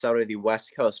episode of the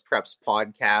West Coast Preps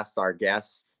podcast. Our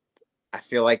guest, I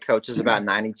feel like, coaches about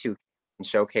 92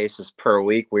 showcases per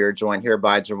week. We are joined here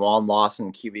by Juwan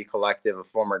Lawson, QB Collective, a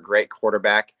former great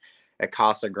quarterback at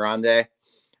Casa Grande.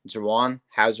 Juwan,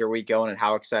 how's your week going, and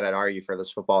how excited are you for this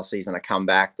football season to come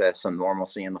back to some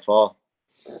normalcy in the fall?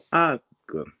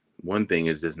 Good. One thing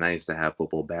is just nice to have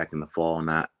football back in the fall,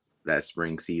 not that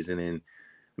spring season. And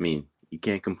I mean, you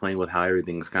can't complain with how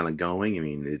everything's kind of going. I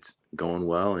mean, it's going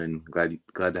well, and glad you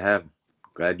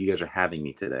guys are having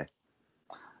me today.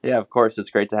 Yeah, of course. It's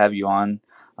great to have you on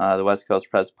the West Coast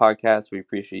Press podcast. We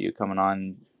appreciate you coming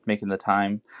on, making the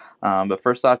time. But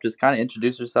first off, just kind of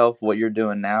introduce yourself, what you're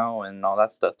doing now, and all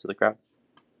that stuff to the crowd.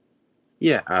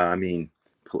 Yeah,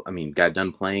 got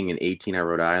done playing in 18 at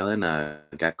Rhode Island.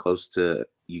 Got close to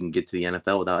you can get to the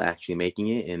NFL without actually making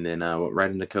it, and then went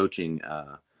right into coaching.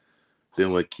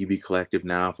 Been with QB Collective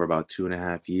now for about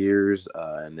 2.5 years,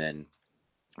 and then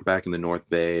back in the North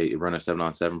Bay, run a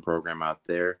 7-on-7 program out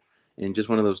there. And just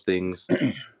one of those things,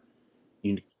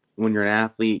 when you're an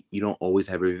athlete, you don't always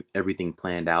have everything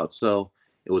planned out. So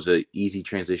it was an easy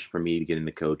transition for me to get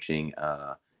into coaching,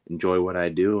 enjoy what I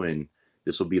do. And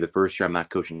this will be the first year I'm not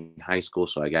coaching in high school,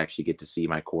 so I actually get to see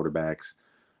my quarterbacks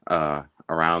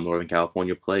around Northern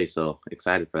California play. So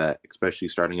excited for that, especially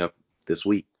starting up this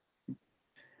week.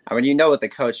 I mean, you know what the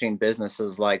coaching business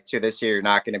is like too. This year, you're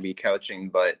not going to be coaching,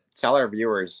 but tell our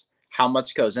viewers how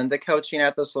much goes into coaching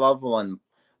at this level and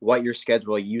what your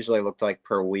schedule usually looked like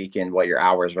per week and what your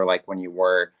hours were like when you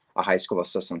were a high school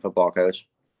assistant football coach.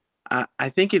 I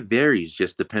think it varies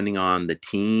just depending on the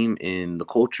team and the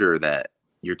culture that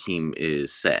your team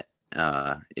is set.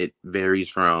 It varies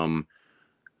from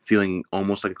feeling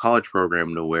almost like a college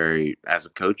program to where, as a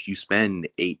coach, you spend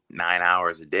 8-9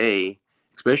 hours a day,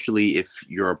 especially if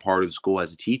you're a part of the school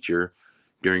as a teacher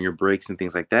during your breaks and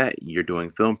things like that. You're doing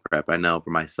film prep. I know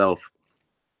for myself,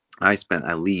 I spent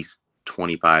at least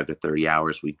 25 to 30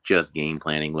 hours a week just game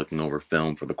planning, looking over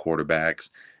film for the quarterbacks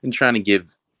and trying to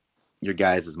give your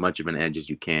guys as much of an edge as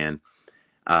you can.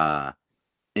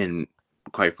 And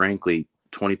quite frankly,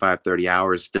 25, 30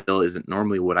 hours still isn't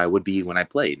normally what I would be when I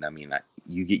played. I mean,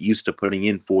 you get used to putting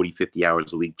in 40, 50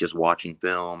 hours a week just watching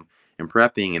film and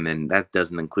prepping. And then that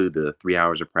doesn't include the 3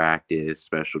 hours of practice,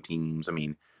 special teams. I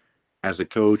mean, as a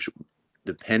coach,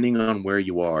 depending on where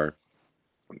you are,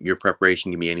 your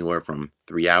preparation can be anywhere from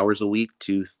 3 hours a week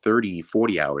to 30,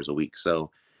 40 hours a week.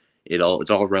 So it's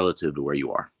all relative to where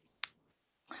you are.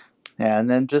 Yeah, and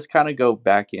then just kind of go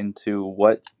back into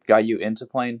what got you into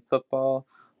playing football,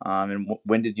 and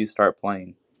when did you start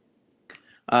playing?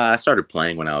 I started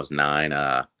playing when I was 9.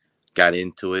 Got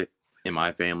into it in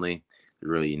my family.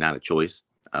 Really not a choice.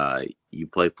 You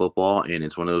play football, and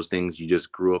it's one of those things you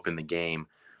just grew up in the game.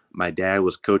 My dad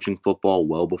was coaching football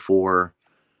well before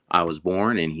I was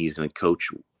born, and he's going to coach.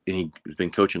 And he's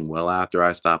been coaching well after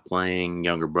I stopped playing.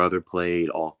 Younger brother played.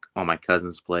 All my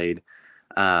cousins played.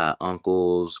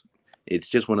 Uncles. It's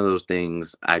just one of those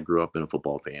things. I grew up in a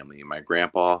football family. My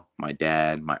grandpa, my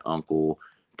dad, my uncle,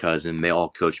 cousin, they all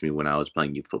coached me when I was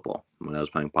playing youth football, when I was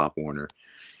playing Pop Warner.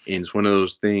 And it's one of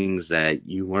those things that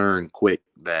you learn quick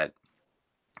that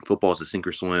football is a sink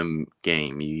or swim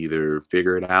game. You either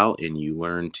figure it out and you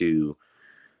learn to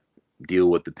deal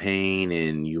with the pain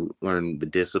and you learn the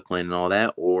discipline and all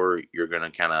that, or you're going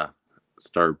to kind of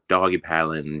start doggy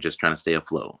paddling and just trying to stay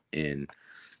afloat. And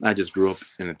I just grew up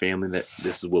in a family that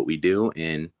this is what we do.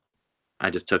 And I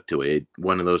just took to it.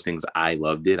 One of those things, I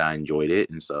loved it. I enjoyed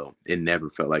it. And so it never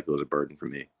felt like it was a burden for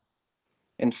me.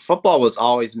 And football was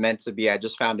always meant to be. I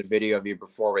just found a video of you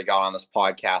before we got on this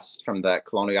podcast from the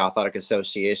Colonial Athletic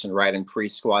Association right in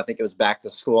preschool. I think it was back to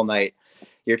school night.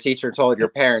 Your teacher told your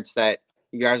parents that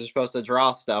you guys are supposed to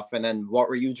draw stuff. And then what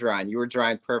were you drawing? You were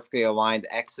drawing perfectly aligned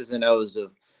X's and O's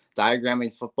of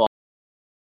diagramming football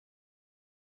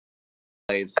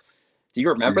plays. Do you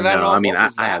remember that at all? I mean,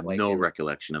 I have no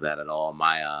recollection of that at all.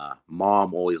 My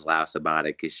mom always laughs about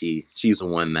it because she's the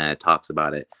one that talks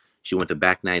about it. She went to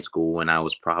back night school when I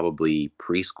was probably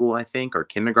preschool, I think, or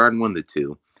kindergarten, one of the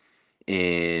two.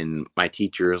 And my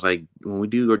teacher is like, when we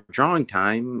do our drawing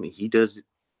time, he does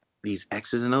these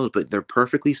X's and O's, but they're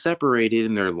perfectly separated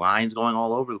and there are lines going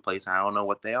all over the place. I don't know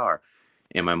what they are.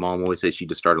 And my mom always said she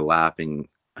just started laughing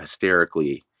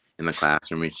hysterically in the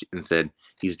classroom and said,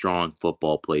 he's drawing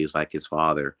football plays like his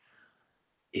father.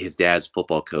 His dad's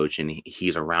football coach, and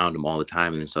he's around him all the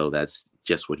time. And so that's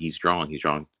just what he's drawing. He's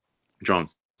drawing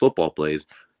football plays.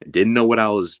 I didn't know what I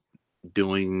was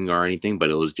doing or anything, but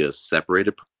it was just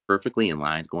separated perfectly and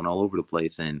lines going all over the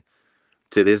place. And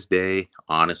to this day,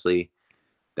 honestly,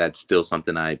 that's still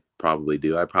something I probably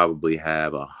do. I probably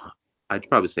have I'd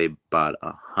probably say about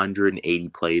 180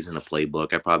 plays in a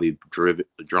playbook. I probably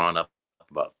drawn up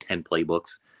about 10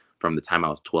 playbooks from the time I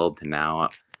was 12 to now.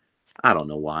 I don't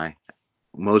know why.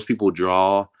 Most people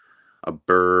draw a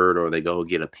bird or they go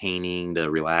get a painting to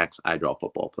relax. I draw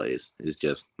football plays.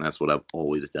 That's what I've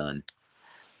always done.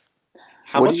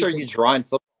 How much are you drawing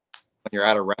football when you're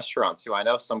at a restaurant too? I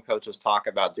know some coaches talk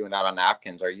about doing that on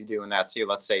napkins. Are you doing that too?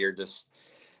 Let's say you're just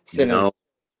sitting in a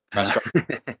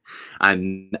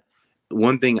restaurant.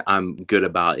 One thing I'm good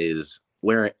about is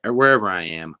wherever I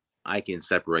am, I can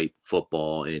separate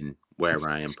football and wherever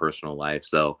I am personal life.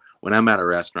 So when I'm at a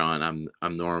restaurant,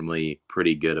 I'm normally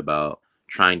pretty good about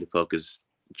trying to focus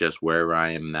just wherever I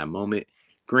am in that moment.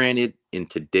 Granted, in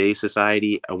today's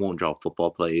society, I won't draw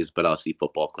football plays, but I'll see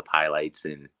football clip highlights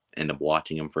and end up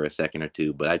watching them for a second or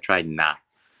two. But I try not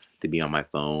to be on my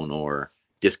phone or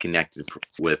disconnected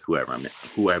with whoever I'm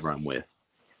with.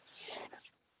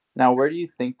 Now, where do you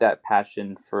think that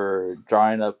passion for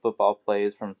drawing up football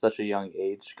plays from such a young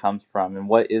age comes from? And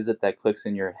what is it that clicks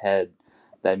in your head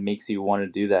that makes you want to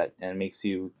do that and makes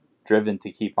you driven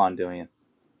to keep on doing it?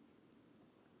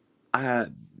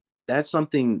 That's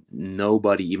something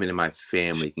nobody, even in my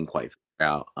family, can quite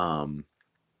figure out.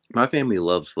 My family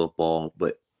loves football,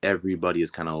 but everybody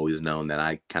has kind of always known that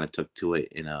I kind of took to it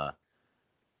in a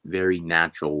very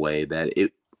natural way.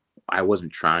 I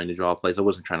wasn't trying to draw plays. I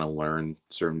wasn't trying to learn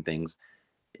certain things.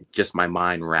 Just my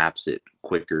mind wraps it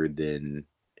quicker than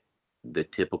the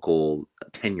typical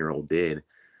 10-year-old did.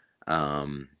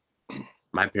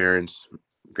 My parents,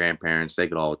 grandparents, they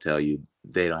could all tell you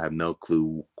they don't have no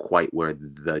clue quite where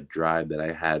the drive that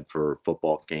I had for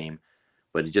football came,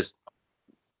 but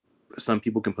some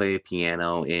people can play a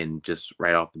piano and just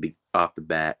right off the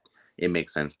bat, it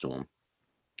makes sense to them.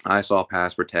 I saw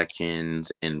pass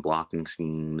protections and blocking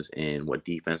schemes and what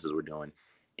defenses were doing,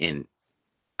 and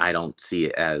I don't see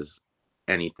it as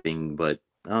anything but,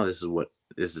 oh, this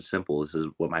is simple. This is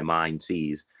what my mind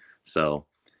sees. So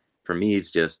for me, it's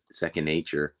just second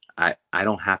nature. I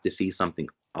don't have to see something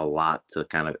a lot to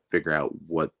kind of figure out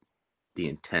what the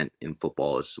intent in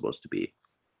football is supposed to be.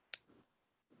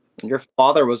 Your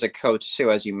father was a coach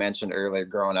too, as you mentioned earlier,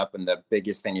 growing up. And the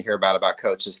biggest thing you hear about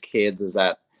coaches' kids is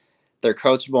that they're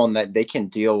coachable and that they can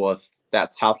deal with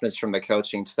that toughness from the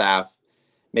coaching staff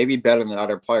maybe better than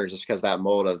other players just because that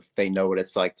mold of they know what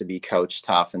it's like to be coached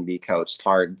tough and be coached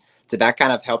hard. Did that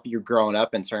kind of help you growing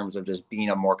up in terms of just being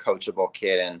a more coachable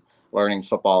kid and learning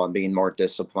football and being more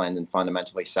disciplined and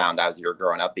fundamentally sound as you were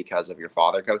growing up because of your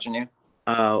father coaching you?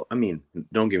 I mean,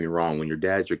 don't get me wrong. When your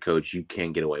dad's your coach, you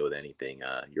can't get away with anything.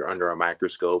 You're under a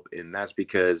microscope, and that's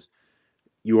because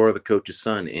you are the coach's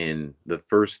son. And the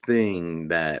first thing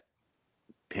that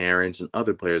parents and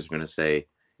other players are going to say,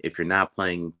 if you're not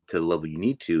playing to the level you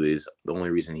need to, is the only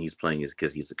reason he's playing is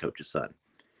because he's the coach's son.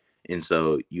 And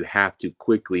so you have to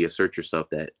quickly assert yourself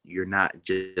that you're not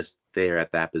just there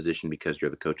at that position because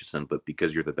you're the coach's son, but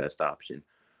because you're the best option.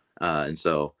 And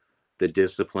so the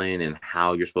discipline and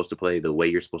how you're supposed to play, the way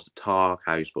you're supposed to talk,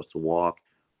 how you're supposed to walk,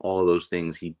 all those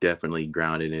things he definitely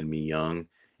grounded in me young.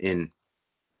 And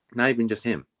not even just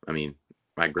him. I mean,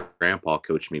 my grandpa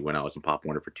coached me when I was in Pop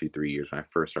Warner for 2, 3 years when I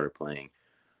first started playing.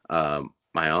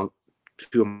 My uncle,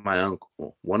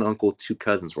 one uncle, two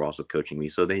cousins were also coaching me,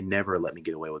 so they never let me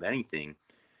get away with anything.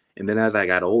 And then as I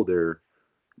got older,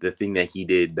 the thing that he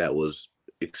did that was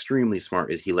extremely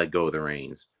smart is he let go of the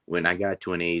reins. When I got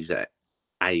to an age that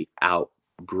I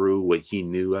outgrew what he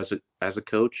knew as a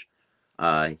coach,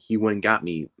 he went and got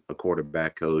me a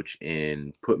quarterback coach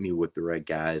and put me with the right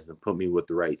guys and put me with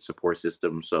the right support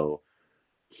system. So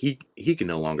he can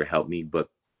no longer help me, but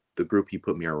the group he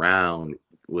put me around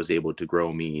was able to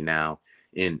grow me now.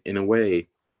 In a way,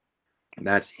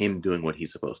 that's him doing what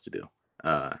he's supposed to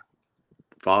do.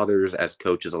 Fathers as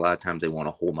coaches, a lot of times they want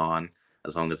to hold on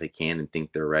as long as they can and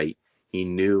think they're right. He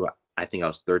knew, I think I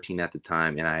was 13 at the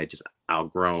time, and I had just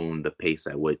outgrown the pace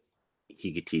at what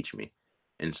he could teach me.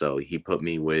 And so he put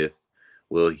me with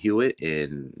Will Hewitt,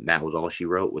 and that was all she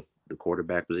wrote with the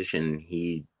quarterback position.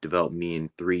 He developed me in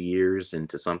 3 years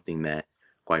into something that,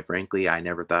 quite frankly, I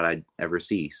never thought I'd ever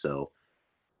see. So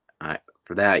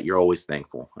for that, you're always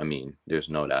thankful. I mean, there's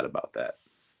no doubt about that.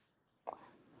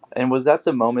 And was that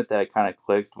the moment that kind of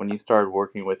clicked when you started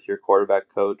working with your quarterback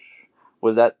coach?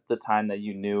 Was that the time that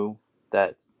you knew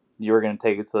that you were going to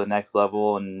take it to the next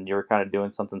level and you were kind of doing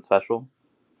something special?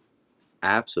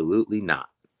 Absolutely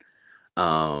not.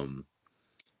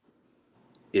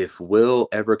 If Will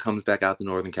ever comes back out to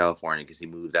Northern California because he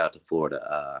moved out to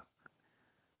Florida,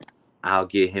 I'll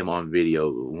get him on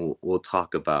video. We'll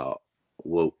talk about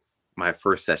my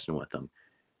first session with him.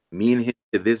 Me and him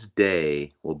to this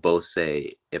day will both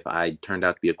say if I turned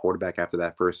out to be a quarterback after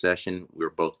that first session, we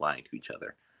were both lying to each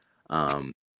other.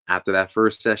 Um, After that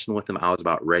first session with him, I was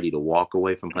about ready to walk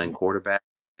away from playing quarterback.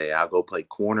 Hey, I'll go play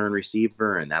corner and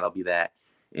receiver, and that'll be that.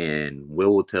 And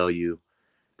will tell you,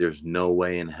 there's no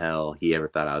way in hell he ever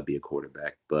thought I would be a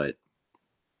quarterback. But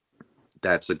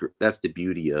that's the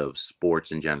beauty of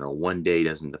sports in general. One day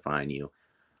doesn't define you.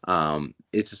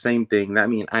 It's the same thing. I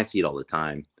mean, I see it all the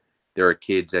time. There are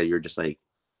kids that you're just like,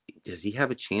 does he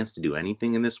have a chance to do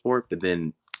anything in this sport? But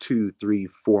then 2, 3,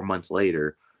 4 months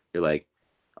later, you're like,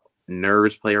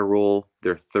 nerves play a role.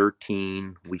 They're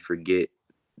 13. We forget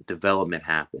development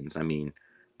happens. I mean,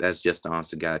 that's just the honest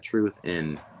to God truth.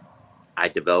 And I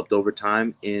developed over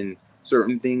time in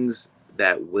certain things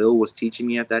that Will was teaching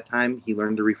me at that time. He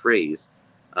learned to rephrase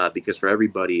because for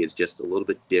everybody, it's just a little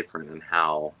bit different in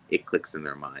how it clicks in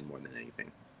their mind more than anything.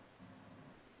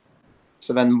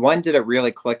 So then when did it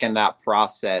really click in that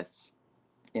process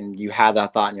and you had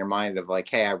that thought in your mind of like,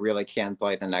 hey, I really can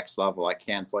play at the next level. I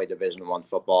can play Division I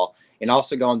football. And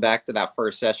also going back to that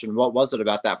first session, what was it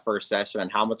about that first session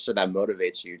and how much did that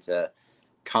motivate you to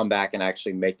come back and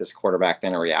actually make this quarterback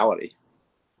thing a reality?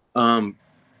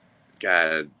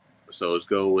 God, so let's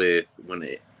go with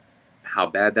how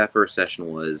bad that first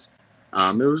session was.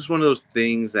 It was one of those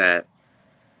things that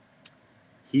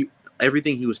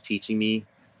everything he was teaching me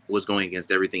was going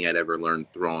against everything I'd ever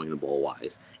learned throwing the ball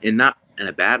wise, and not in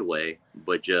a bad way,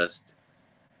 but just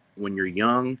when you're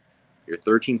young, you're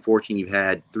 13, 14, you've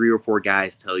had 3 or 4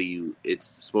 guys tell you it's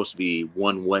supposed to be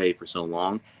one way for so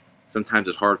long. Sometimes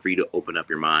it's hard for you to open up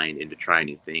your mind and to try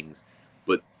new things,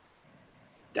 but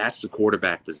that's the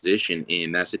quarterback position.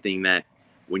 And that's the thing that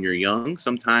when you're young,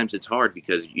 sometimes it's hard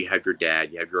because you have your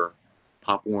dad, you have your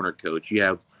Pop Warner coach, you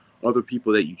have other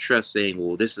people that you trust saying,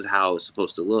 well, this is how it's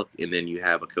supposed to look. And then you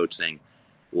have a coach saying,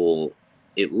 well,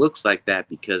 it looks like that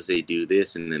because they do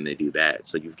this and then they do that.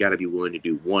 So you've got to be willing to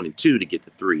do 1 and 2 to get to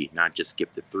 3, not just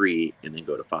skip the 3 and then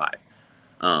go to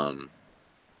 5.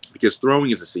 Because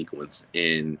throwing is a sequence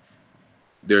and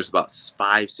there's about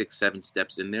 5, 6, 7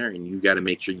 steps in there, and you got to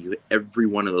make sure you every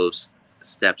one of those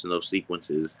steps and those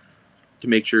sequences to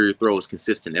make sure your throw is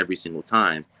consistent every single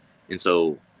time. And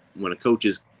so when a coach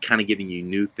is kind of giving you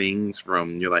new things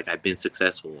from, you're like, I've been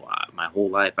successful my whole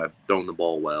life, I've thrown the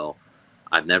ball well,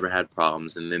 I've never had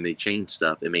problems, and then they change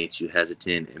stuff, it makes you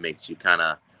hesitant, it makes you kind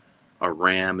of a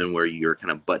ram, and where you're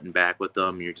kind of button back with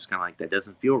them, you're just kind of like, that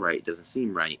doesn't feel right, it doesn't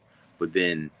seem right. But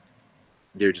then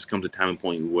there just comes a time and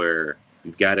point where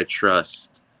you've got to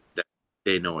trust that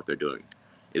they know what they're doing.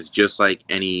 It's just like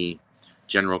any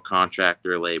general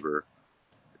contractor labor.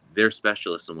 They're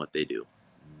specialists in what they do.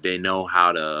 They know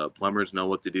plumbers know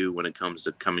what to do when it comes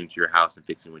to coming to your house and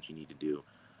fixing what you need to do.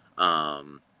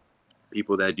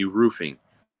 People that do roofing,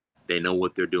 they know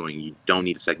what they're doing. You don't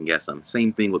need to second guess them.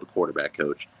 Same thing with a quarterback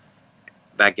coach.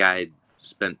 That guy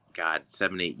spent,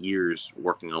 7, 8 years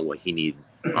working on what he needed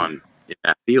on in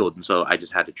that field. And so I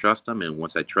just had to trust him. And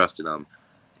once I trusted him,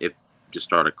 it just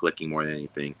started clicking more than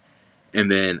anything. And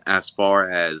then as far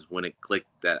as when it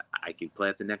clicked that I could play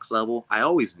at the next level, I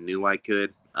always knew I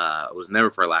could. It was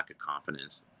never for a lack of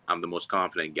confidence. I'm the most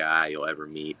confident guy you'll ever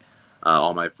meet.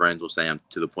 All my friends will say I'm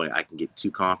to the point I can get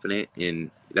too confident.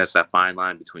 And that's that fine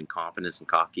line between confidence and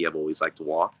cocky I've always liked to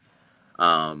walk.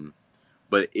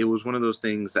 But it was one of those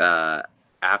things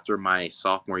after my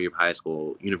sophomore year of high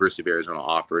school, University of Arizona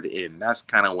offered, and that's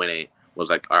kind of when it was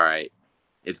like, all right,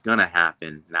 it's going to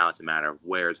happen. Now it's a matter of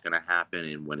where it's going to happen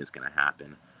and when it's going to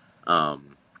happen. I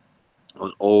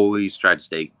was always tried to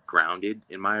stay grounded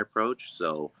in my approach.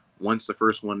 So once the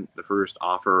first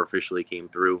offer officially came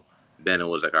through, then it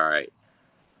was like, all right,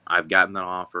 I've gotten that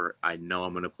offer. I know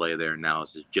I'm going to play there. Now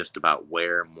it's just about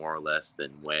where more or less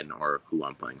than when or who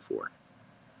I'm playing for.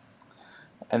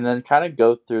 And then kind of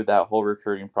go through that whole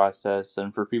recruiting process.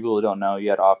 And for people who don't know, you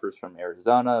had offers from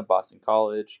Arizona, Boston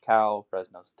College, Cal,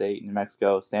 Fresno State, New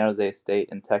Mexico, San Jose State,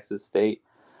 and Texas State.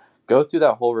 Go through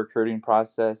that whole recruiting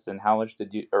process and how much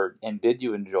did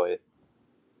you enjoy it?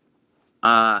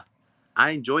 I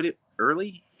enjoyed it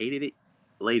early, hated it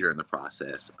later in the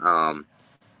process.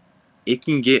 It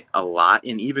can get a lot,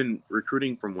 and even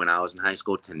recruiting from when I was in high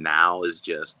school to now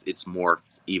it's more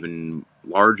even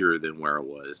larger than where it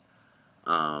was.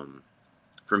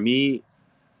 For me,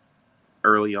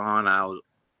 early on, I was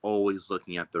always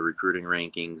looking at the recruiting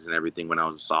rankings and everything when I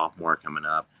was a sophomore coming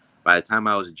up. By the time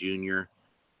I was a junior,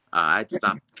 I'd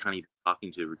stopped kind of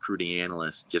talking to recruiting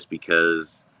analysts just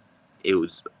because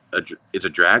it's a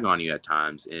drag on you at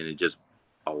times, and it just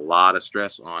a lot of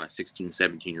stress on a 16,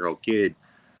 17-year-old kid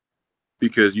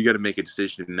because you got to make a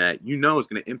decision that is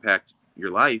going to impact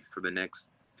your life for the next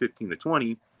 15 to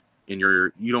 20, and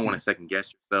you don't want to second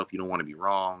guess yourself. You don't want to be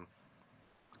wrong.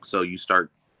 So you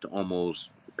start to almost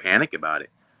panic about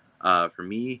it. For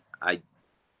me, I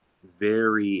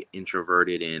very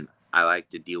introverted and I like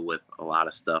to deal with a lot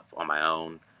of stuff on my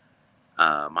own.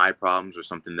 My problems are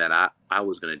something that I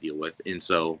was going to deal with. And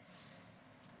so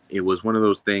it was one of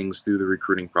those things through the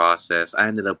recruiting process. I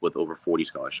ended up with over 40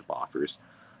 scholarship offers.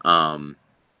 I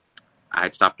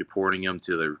had stopped reporting them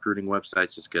to the recruiting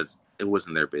websites just because it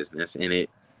wasn't their business. And it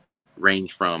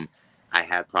ranged from, I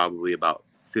had probably about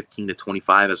 15 to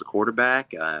 25 as a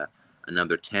quarterback,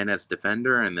 another 10 as a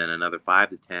defender, and then another 5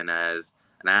 to 10 as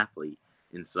an athlete.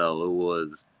 And so it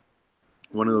was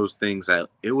one of those things that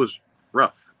it was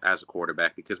rough as a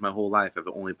quarterback because my whole life I've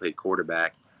only played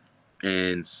quarterback.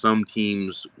 And some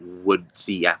teams would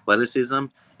see athleticism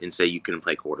and say you couldn't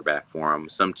play quarterback for them.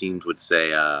 Some teams would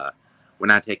say, we're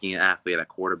not taking an athlete at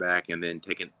quarterback and then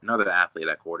taking another athlete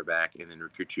at quarterback and then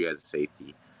recruit you as a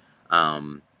safety.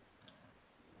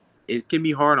 It can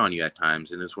be hard on you at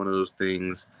times, and it's one of those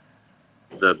things.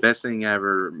 The best thing I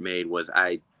ever made was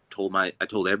I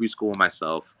told every school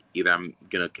myself, either I'm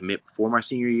gonna commit before my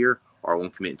senior year or I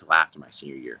won't commit until after my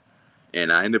senior year.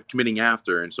 And I ended up committing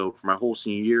after, and so for my whole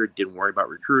senior year, didn't worry about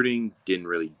recruiting, didn't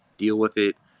really deal with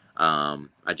it.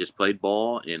 I just played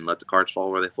ball and let the cards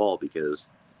fall where they fall because,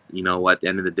 you know, at the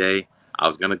end of the day, I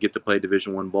was gonna get to play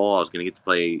Division I ball. I was gonna get to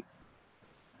play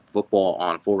football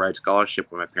on a full ride scholarship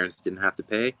where my parents didn't have to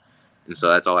pay. And so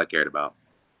that's all I cared about.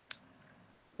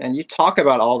 And you talk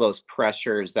about all those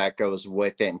pressures that goes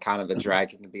with it and kind of the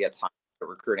drag it can be at times the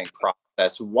recruiting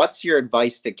process. What's your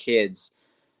advice to kids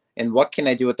and what can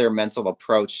they do with their mental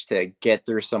approach to get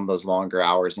through some of those longer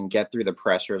hours and get through the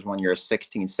pressures when you're a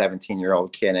 16,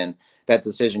 17-year-old kid and that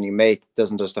decision you make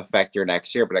doesn't just affect your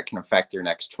next year, but it can affect your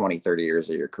next 20, 30 years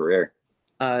of your career?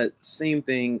 Same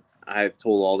thing I've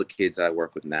told all the kids I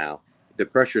work with now. The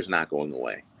pressure is not going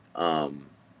away.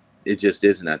 It just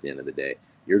isn't at the end of the day.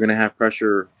 You're going to have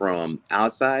pressure from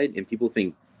outside, and people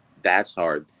think that's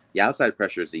hard. The outside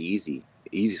pressure is the easy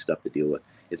stuff to deal with.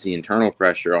 It's the internal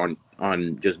pressure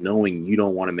on just knowing you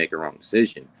don't want to make a wrong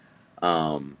decision.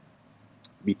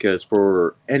 Because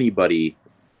for anybody,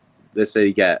 let's say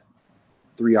you got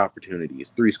three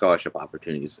scholarship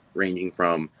opportunities, ranging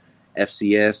from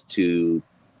FCS to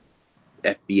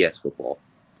FBS football.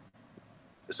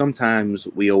 Sometimes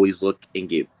we always look and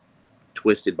get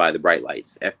twisted by the bright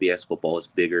lights. FBS football is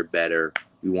bigger, better.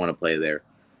 We want to play there.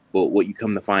 But what you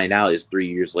come to find out is 3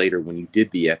 years later when you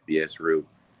did the FBS route,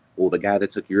 well, the guy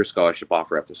that took your scholarship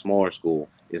offer at the smaller school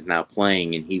is now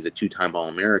playing, and he's a 2-time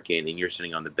All-American, and you're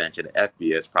sitting on the bench at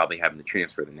FBS probably having to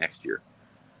transfer the next year.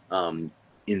 And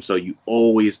so you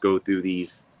always go through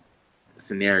these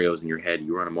scenarios in your head.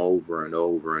 You run them over and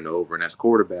over and over. And as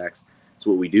quarterbacks, that's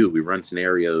what we do. We run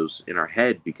scenarios in our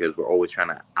head because we're always trying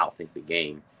to outthink the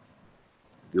game.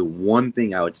 The one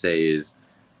thing I would say is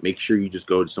make sure you just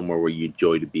go to somewhere where you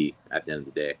enjoy to be at the end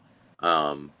of the day.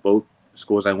 Both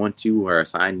schools I went to were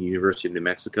assigned University of New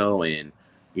Mexico and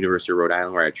University of Rhode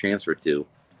Island where I transferred to.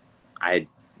 I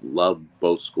love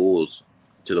both schools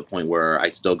to the point where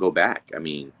I'd still go back. I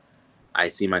mean, I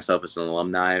see myself as an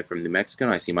alumni from New Mexico.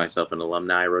 And I see myself an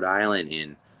alumni Rhode Island,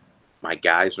 and my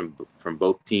guys from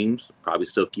both teams probably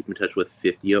still keep in touch with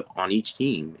 50 on each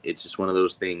team. It's just one of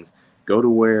those things. Go to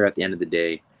where at the end of the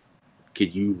day,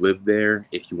 could you live there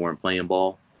if you weren't playing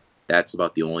ball? That's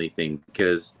about the only thing,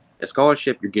 because a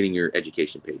scholarship, you're getting your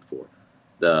education paid for.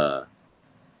 The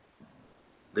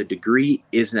degree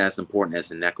isn't as important as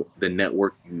the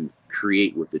network you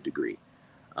create with the degree.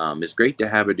 It's great to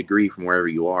have a degree from wherever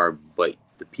you are, but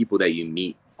the people that you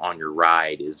meet on your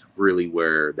ride is really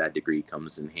where that degree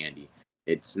comes in handy.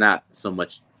 It's not so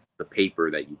much the paper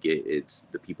that you get, it's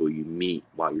the people you meet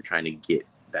while you're trying to get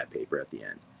that paper at the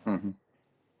end. Mm-hmm.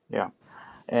 Yeah.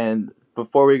 And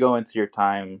before we go into your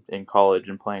time in college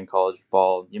and playing college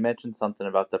ball, you mentioned something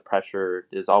about the pressure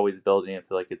is always building. I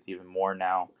feel like it's even more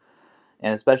now.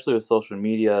 And especially with social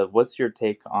media, what's your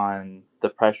take on the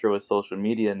pressure with social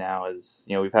media now? As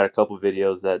you know, we've had a couple of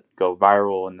videos that go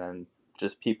viral and then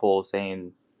just people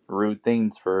saying rude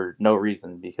things for no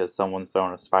reason because someone's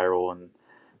throwing a spiral and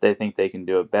they think they can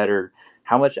do it better.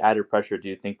 How much added pressure do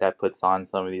you think that puts on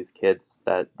some of these kids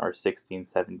that are 16,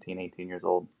 17, 18 years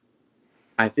old?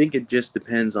 I think it just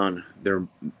depends on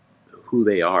who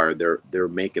they are. They're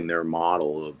making their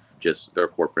model of just their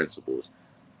core principles.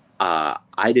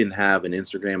 I didn't have an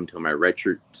Instagram until my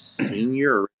redshirt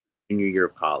senior or junior year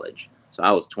of college. So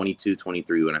I was 22,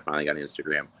 23 when I finally got an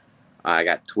Instagram. I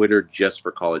got Twitter just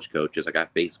for college coaches. I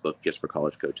got Facebook just for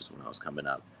college coaches when I was coming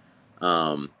up.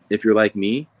 If you're like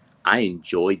me, I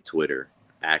enjoyed Twitter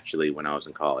actually when I was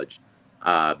in college.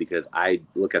 because I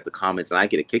look at the comments and I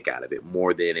get a kick out of it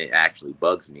more than it actually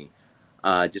bugs me.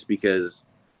 Just because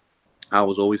I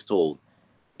was always told,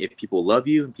 if people love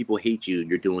you and people hate you,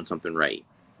 you're doing something right.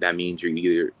 That means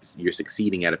you're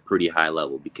succeeding at a pretty high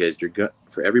level, because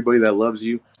for everybody that loves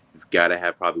you, you've got to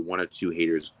have probably one or two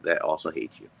haters that also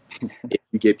hate you. If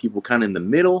you get people kind of in the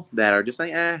middle that are just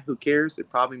like, who cares? It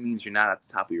probably means you're not at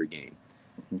the top of your game.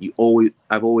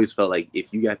 I've always felt like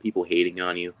if you got people hating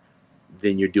on you,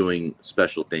 then you're doing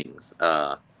special things.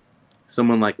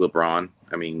 Someone like LeBron,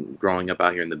 I mean, growing up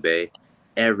out here in the Bay,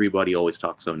 everybody always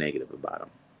talks so negative about him.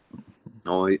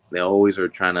 They always are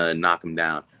trying to knock him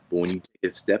down. But when you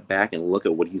take a step back and look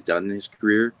at what he's done in his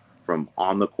career, from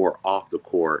on the court, off the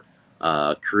court,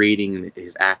 creating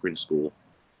his Akron school,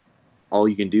 all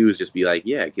you can do is just be like,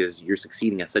 yeah, because you're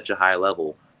succeeding at such a high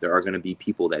level, there are going to be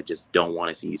people that just don't want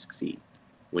to see you succeed.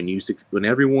 When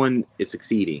everyone is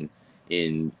succeeding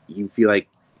and you feel like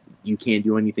you can't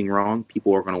do anything wrong,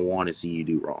 people are going to want to see you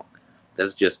do wrong.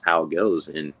 That's just how it goes.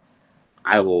 And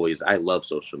I love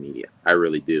social media. I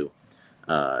really do.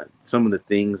 Some of the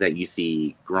things that you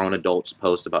see grown adults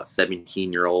post about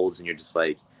 17-year-olds, and you're just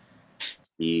like,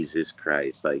 Jesus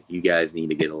Christ, like, you guys need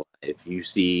to get a life. You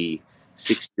see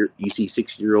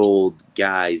 6-year-old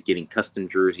guys getting custom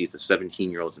jerseys of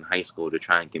 17-year-olds in high school to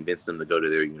try and convince them to go to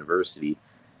their university.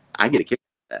 I get a kick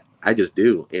out of that. I just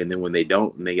do. And then when they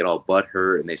don't, and they get all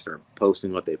butthurt and they start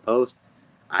posting what they post,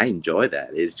 I enjoy that.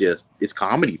 It's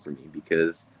comedy for me,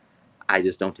 because I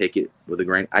just don't take it with a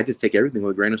grain. I just take everything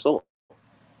with a grain of salt.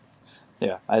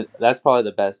 Yeah, that's probably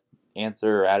the best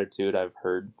answer or attitude I've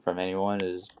heard from anyone,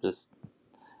 is just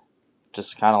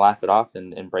kind of laugh it off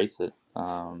and embrace it.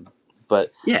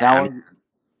 But Yeah, now,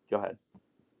 go ahead.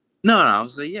 No, I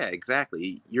was like, yeah,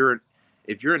 exactly.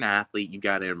 If you're an athlete, you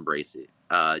got to embrace it.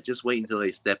 Just wait until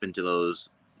they step into those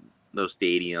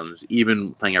stadiums.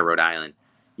 Even playing at Rhode Island,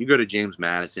 you go to James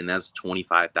Madison, that's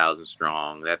 25,000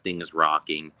 strong. That thing is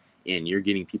rocking, and you're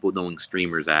getting people throwing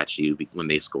streamers at you when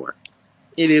they score.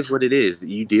 It is what it is.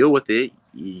 You deal with it.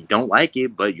 You don't like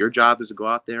it, but your job is to go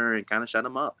out there and kind of shut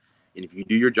them up. And if you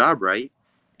do your job right,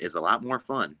 it's a lot more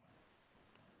fun.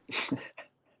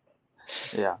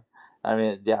 Yeah. I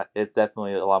mean, yeah, it's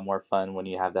definitely a lot more fun when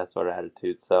you have that sort of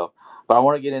attitude. So, but I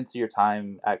want to get into your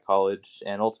time at college,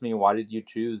 and ultimately, why did you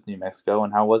choose New Mexico,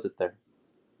 and how was it there?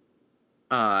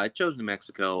 I chose New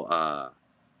Mexico.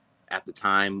 At the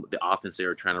time, the offense they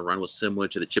were trying to run was similar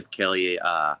to the Chip Kelly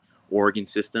Oregon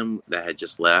system that had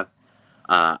just left.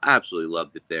 I absolutely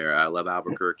loved it there. I love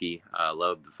Albuquerque. I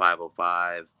love the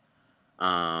 505.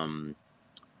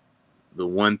 The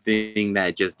one thing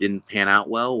that just didn't pan out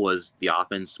well was the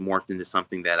offense morphed into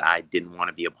something that I didn't want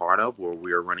to be a part of, where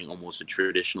we were running almost a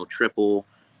traditional triple,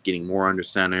 getting more under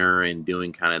center and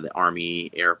doing kind of the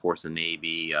Army, Air Force, and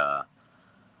Navy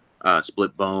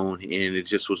split bone. And it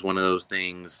just was one of those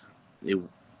things.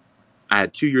 I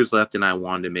had 2 years left, and I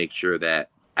wanted to make sure that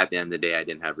at the end of the day, I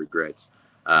didn't have regrets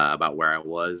about where I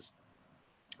was.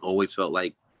 Always felt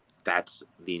like that's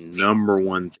the number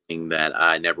one thing that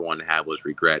I never wanted to have, was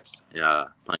regrets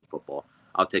playing football.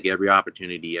 I'll take every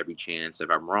opportunity, every chance.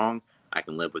 If I'm wrong, I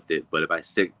can live with it. But if I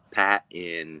sit pat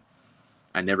and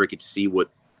I never get to see what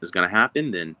is going to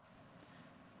happen, then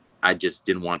I just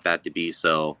didn't want that to be.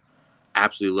 So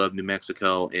absolutely love New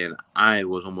Mexico, and I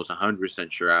was almost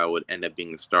 100% sure I would end up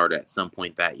being a starter at some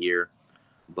point that year.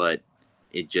 But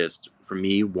it just, for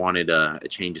me, wanted a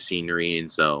change of scenery,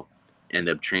 and so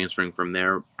ended up transferring from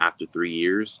there after 3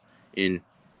 years. And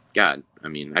God, I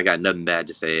mean, I got nothing bad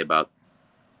to say about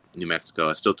New Mexico.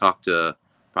 I still talk to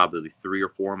probably 3 or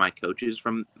 4 of my coaches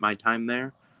from my time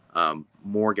there.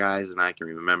 More guys than I can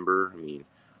remember. I mean,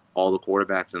 all the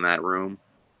quarterbacks in that room,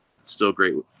 still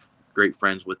great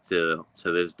friends with to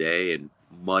this day, and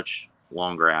much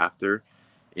longer after.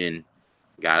 And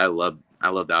God, I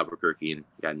loved Albuquerque, and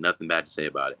got nothing bad to say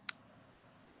about it.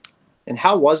 And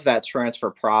how was that transfer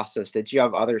process? Did you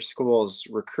have other schools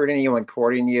recruiting you and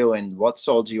courting you? And what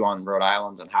sold you on Rhode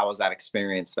Island? And how was that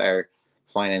experience there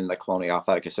playing in the Colonial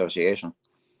Athletic Association?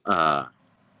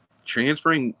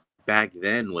 Transferring back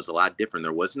then was a lot different.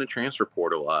 There wasn't a transfer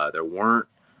portal. There weren't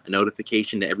a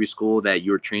notification to every school that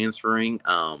you were transferring.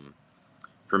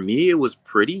 For me, it was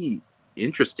pretty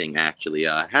interesting, actually.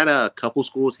 I had a couple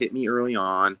schools hit me early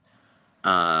on.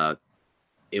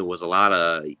 It was a lot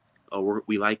of, oh,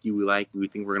 we like you, we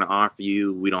think we're going to offer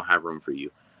you, we don't have room for you.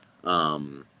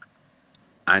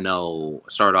 I know,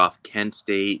 start off Kent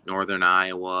State, Northern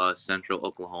Iowa, Central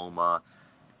Oklahoma,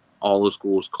 all the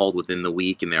schools called within the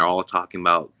week, and they're all talking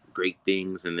about great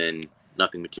things, and then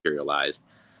nothing materialized.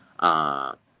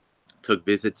 took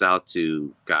visits out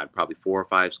to probably 4 or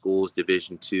 5 schools,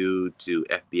 Division II to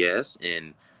FBS,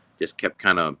 and just kept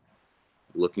kind of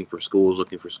looking for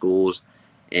schools.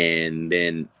 And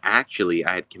then actually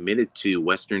I had committed to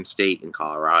Western State in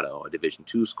Colorado, a Division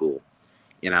II school,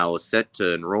 and I was set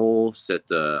to enroll, set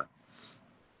to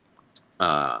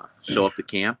show up to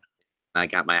camp. I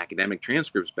got my academic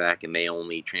transcripts back, and they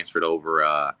only transferred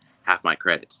over half my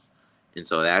credits. And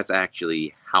so that's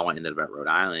actually how I ended up at Rhode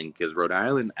Island, because Rhode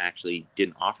Island actually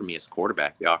didn't offer me as a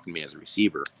quarterback. They offered me as a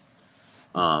receiver.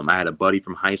 I had a buddy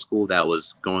from high school that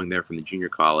was going there from the junior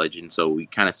college, and so we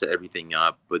kind of set everything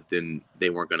up, but then they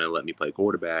weren't going to let me play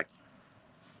quarterback.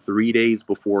 3 days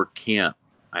before camp,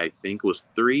 I think it was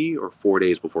 3 or 4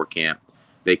 days before camp,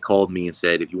 they called me and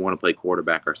said, if you want to play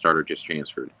quarterback, our starter just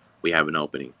transferred. We have an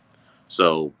opening.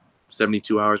 So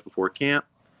 72 hours before camp,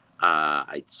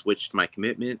 I switched my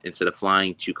commitment. Instead of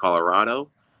flying to Colorado,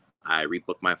 I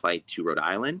rebooked my flight to Rhode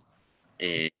Island,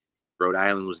 and Rhode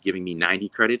Island was giving me 90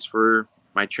 credits for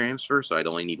my transfer, so I'd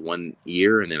only need 1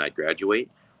 year and then I'd graduate,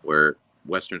 where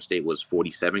Western State was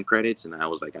 47 credits, and I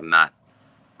was like, I'm not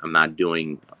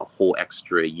doing a whole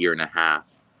extra year and a half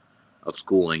of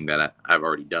schooling that I've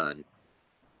already done.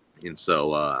 And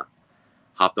so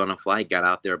hopped on a flight, got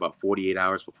out there about 48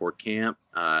 hours before camp,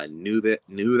 knew that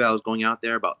I was going out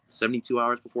there about 72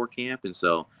 hours before camp. And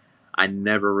so I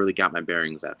never really got my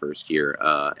bearings that first year.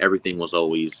 Everything was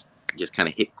always just kind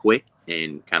of hit quick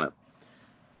and kind of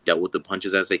dealt with the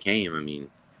punches as they came. I mean,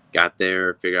 got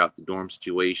there, figured out the dorm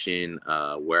situation,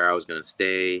 where I was going to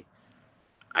stay.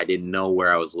 I didn't know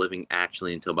where I was living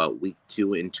actually until about week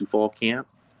 2 into fall camp.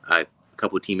 A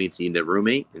couple of teammates needed a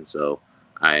roommate, and so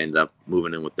I ended up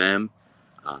moving in with them.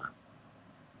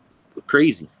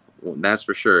 Crazy. Well, that's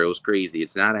for sure. It was crazy.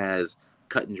 It's not as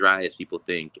cut and dry as people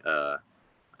think.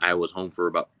 I was home for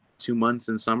about 2 months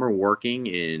in summer working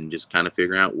and just kind of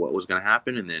figuring out what was going to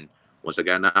happen. And then once I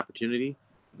got an opportunity,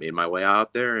 made my way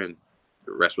out there, and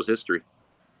the rest was history.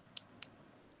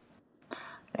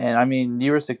 And I mean,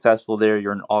 you were successful there.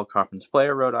 You're an all-conference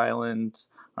player, Rhode Island.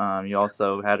 You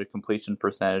also had a completion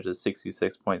percentage of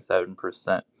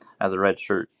 66.7% as a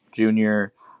redshirt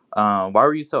junior. Why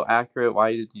were you so accurate?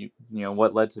 Why did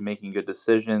what led to making good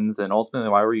decisions? And ultimately,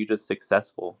 why were you just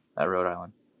successful at Rhode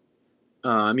Island?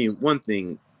 I mean, one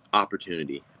thing,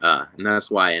 opportunity. And that's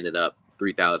why I ended up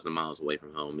 3,000 miles away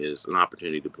from home, is an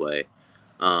opportunity to play.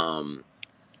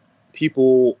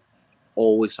 People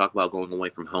always talk about going away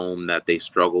from home, that they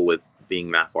struggle with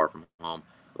being that far from home.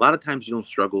 A lot of times you don't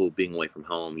struggle with being away from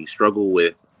home. You struggle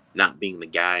with not being the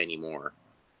guy anymore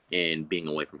and being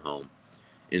away from home.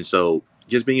 And so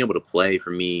just being able to play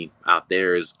for me out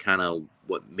there is kind of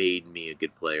what made me a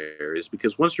good player, is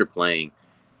because once you're playing,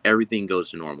 everything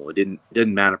goes to normal. It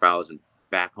didn't matter if I was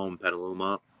back home in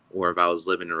Petaluma or if I was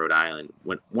living in Rhode Island.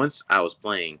 Once I was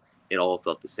playing, it all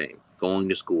felt the same. Going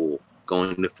to school,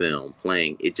 going to film,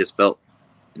 playing, it just felt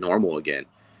normal again.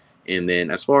 And then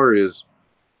as far as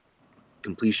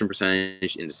completion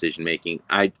percentage and decision making,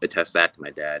 I attest that to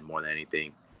my dad more than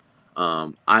anything.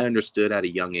 I understood at a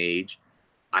young age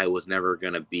I was never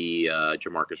going to be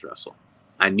Jamarcus Russell.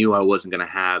 I knew I wasn't going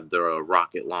to have the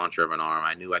rocket launcher of an arm.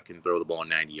 I knew I can throw the ball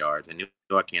 90 yards. I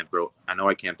know I can't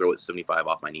throw it 75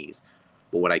 off my knees.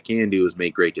 But what I can do is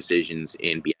make great decisions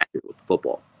and be accurate with the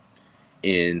football.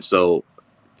 And so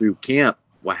through camp,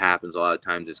 what happens a lot of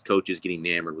times is coaches get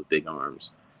enamored with big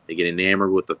arms. They get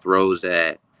enamored with the throws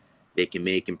that they can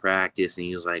make in practice. And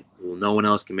he was like, well, no one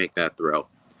else can make that throw.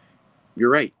 You're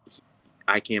right.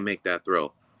 I can't make that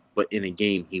throw. But in a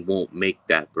game, he won't make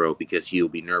that throw because he'll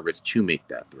be nervous to make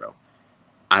that throw.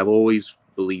 I've always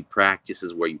believed practice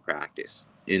is where you practice.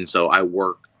 And so I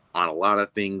work on a lot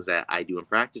of things that I do in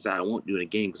practice that I won't do in a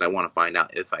game, because I want to find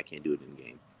out if I can do it in a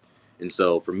game. And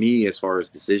so for me, as far as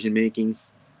decision making,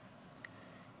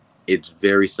 it's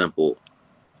very simple.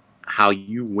 How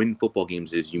you win football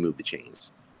games is you move the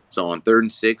chains. So on 3rd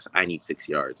and 6, I need 6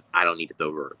 yards. I don't need to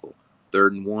throw vertical.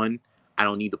 3rd and 1, I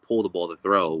don't need to pull the ball to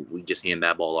throw. We just hand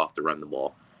that ball off to run the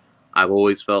ball. I've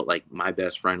always felt like my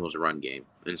best friend was a run game.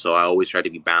 And so I always tried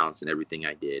to be balanced in everything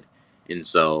I did. And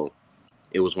so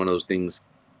it was one of those things,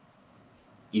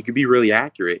 you could be really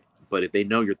accurate, but if they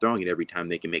know you're throwing it every time,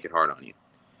 they can make it hard on you.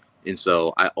 And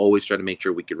so I always try to make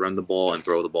sure we could run the ball and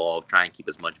throw the ball, try and keep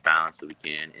as much balance as we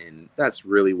can. And that's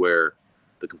really where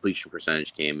the completion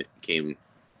percentage came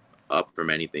up from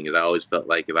anything, is I always felt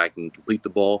like if I can complete the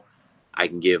ball, I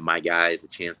can give my guys a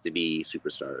chance to be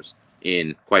superstars.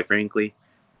 And quite frankly,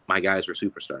 my guys were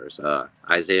superstars.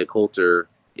 Isaiah Coulter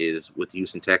is with the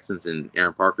Houston Texans, and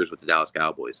Aaron Parker's with the Dallas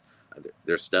Cowboys.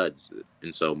 They're studs.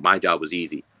 And so my job was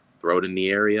easy. Throw it in the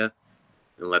area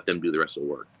and let them do the rest of the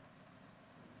work.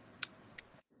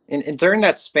 And during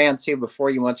that span too, before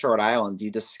you went to Rhode Island, you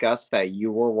discussed that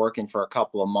you were working for a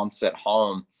couple of months at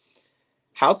home.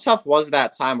 How tough was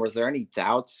that time? Was there any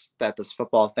doubts that this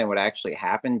football thing would actually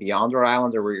happen beyond Rhode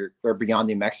Island, or beyond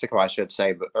New Mexico, I should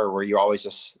say, or were you always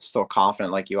just still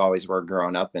confident like you always were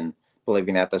growing up and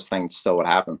believing that this thing still would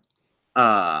happen?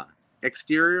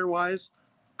 Exterior wise,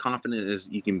 confident as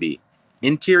you can be.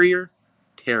 Interior,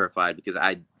 terrified, because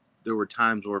there were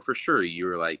times where for sure you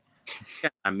were like, yeah,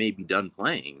 I may be done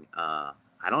playing. I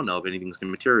don't know if anything's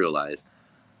gonna materialize.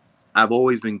 I've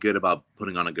always been good about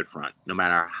putting on a good front, no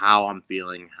matter how I'm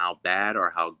feeling, how bad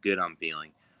or how good I'm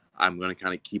feeling. I'm gonna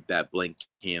kind of keep that blank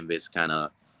canvas, kind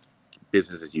of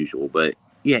business as usual. But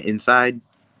yeah, inside,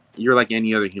 you're like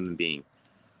any other human being.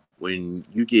 When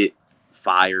you get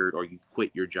fired or you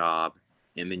quit your job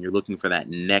and then you're looking for that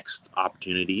next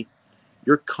opportunity,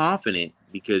 you're confident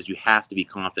because you have to be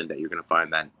confident that you're going to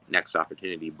find that next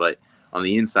opportunity. But on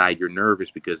the inside, you're nervous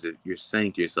because you're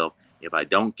saying to yourself, if I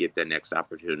don't get that next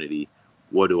opportunity,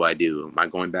 what do I do? Am I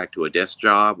going back to a desk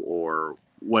job or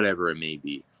whatever it may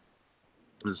be?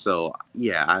 And so,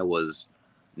 yeah, I was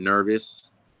nervous,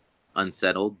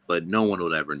 unsettled, but no one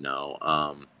would ever know.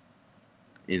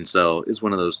 And so it's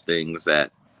one of those things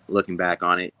that, looking back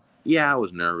on it, yeah, I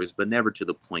was nervous, but never to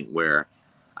the point where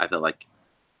I felt like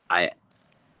I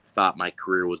thought my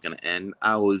career was going to end.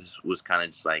 I was kind of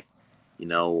just like,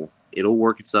 it'll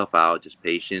work itself out, just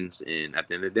patience. And at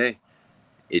the end of the day,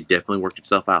 it definitely worked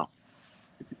itself out.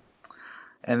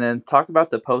 And then talk about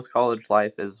the post-college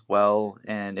life as well,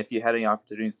 and if you had any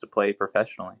opportunities to play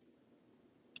professionally.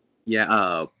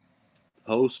 Yeah,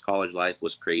 post-college life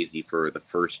was crazy for the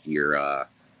first year. I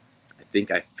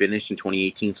think I finished in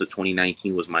 2018, so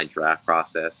 2019 was my draft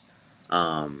process.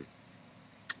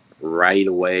 Right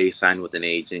away, signed with an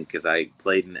agent because I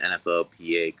played in the NFL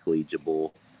PA Collegiate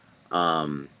Bowl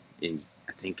in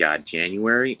I think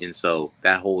January, and so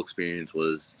that whole experience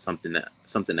was something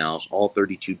else. All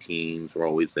 32 teams were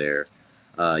always there.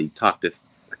 I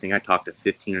think I talked to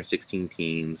 15 or 16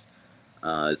 teams.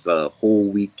 It's a whole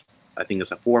week. I think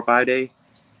it's a 4 or 5 day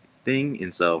thing,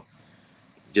 and so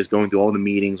just going through all the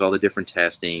meetings, all the different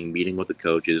testing, meeting with the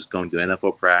coaches, going through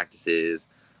NFL practices.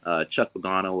 Chuck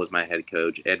Pagano was my head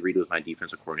coach. Ed Reed was my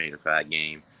defensive coordinator for that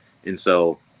game. And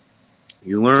so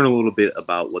you learn a little bit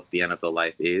about what the NFL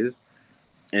life is.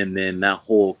 And then that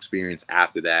whole experience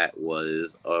after that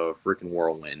was a freaking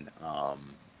whirlwind.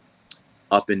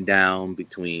 Up and down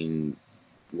between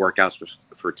workouts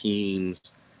for teams,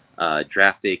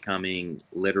 draft day coming,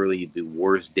 literally the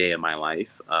worst day of my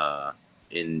life.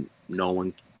 And no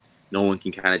one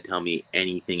can kind of tell me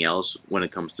anything else when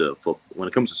it comes to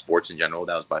sports in general.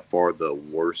 That was by far the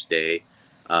worst day.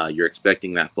 You're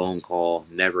expecting that phone call,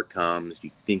 never comes.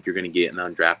 You think you're going to get an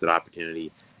undrafted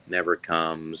opportunity, never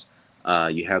comes.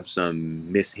 You have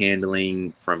some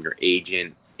mishandling from your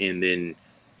agent, and then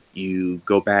you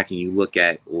go back and you look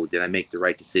at, well, did I make the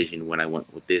right decision when I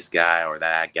went with this guy or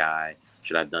that guy?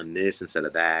 Should I have done this instead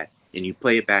of that? And you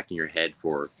play it back in your head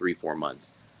for 3-4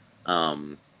 months.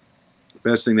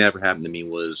 Best thing that ever happened to me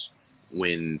was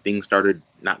when things started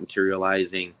not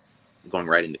materializing, going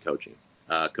right into coaching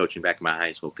back in my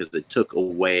high school, because it took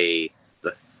away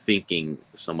the thinking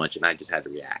so much, and I just had to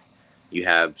react. You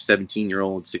have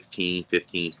 17-year-olds, 16,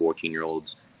 15,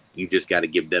 14-year-olds. You just got to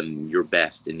give them your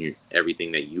best and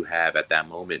everything that you have at that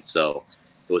moment. So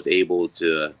I was able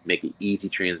to make an easy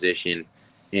transition,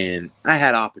 and I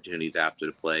had opportunities after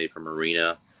the play from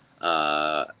Arena,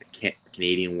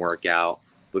 Canadian workout.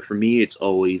 But for me, it's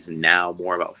always now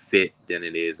more about fit than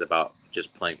it is about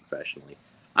just playing professionally.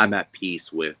 I'm at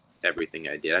peace with everything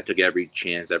I did. I took every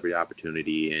chance, every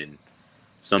opportunity, and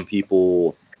some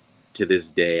people to this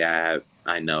day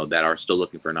I know that are still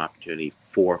looking for an opportunity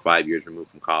 4 or 5 years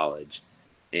removed from college,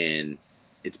 and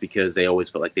it's because they always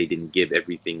felt like they didn't give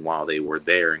everything while they were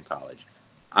there in college.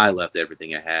 I left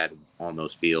everything I had on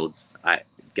those fields. I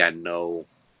got no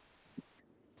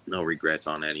regrets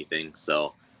on anything.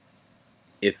 So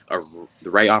if the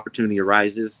right opportunity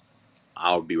arises,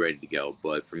 I'll be ready to go.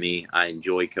 But for me, I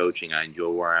enjoy coaching. I enjoy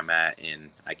where I'm at, and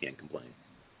I can't complain.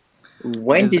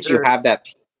 When did you have that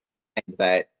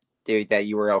that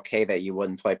you were okay that you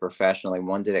wouldn't play professionally?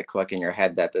 When did it click in your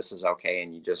head that this is okay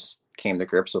and you just came to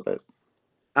grips with it?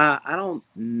 I don't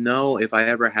know if I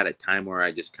ever had a time where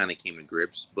I just kind of came to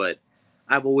grips, but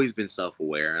I've always been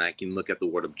self-aware, and I can look at the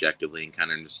world objectively and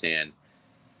kind of understand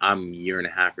I'm a year and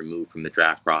a half removed from the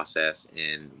draft process,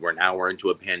 and we're into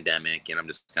a pandemic, and I'm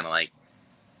just kind of like,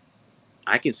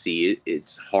 I can see it.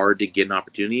 It's hard to get an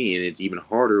opportunity, and it's even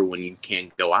harder when you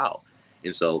can't go out.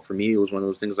 And so for me, it was one of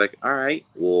those things like, all right,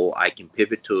 well, I can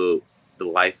pivot to the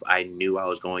life I knew I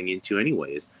was going into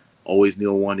anyways. always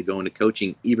knew I wanted to go into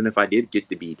coaching, even if I did get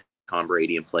to be Tom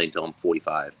Brady and play until I'm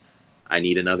 45. I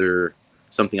need another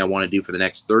something I want to do for the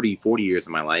next 30, 40 years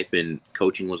of my life, and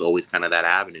coaching was always kind of that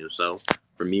avenue. So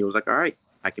for me, it was like, all right,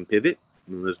 I can pivot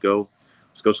and let's go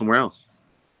somewhere else.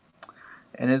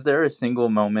 And is there a single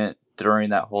moment during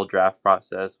that whole draft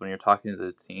process when you're talking to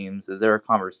the teams? Is there a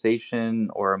conversation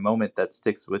or a moment that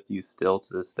sticks with you still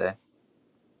to this day?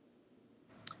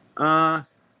 Uh,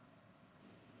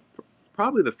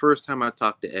 Probably the first time I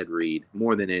talked to Ed Reed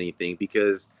more than anything,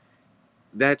 because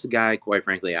that's a guy, quite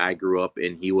frankly, I grew up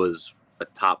and he was a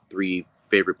top 3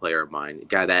 favorite player of mine. A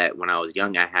guy that when I was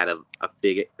young, I had a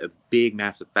big,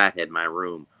 massive fat head in my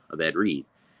room of Ed Reed.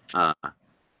 Uh,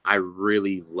 I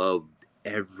really loved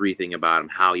everything about him,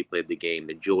 how he played the game,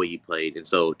 the joy he played. And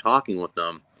so talking with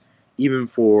them, even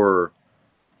for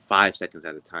 5 seconds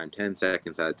at a time, 10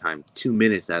 seconds at a time, 2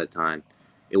 minutes at a time,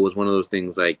 it was one of those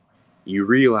things like you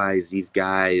realize these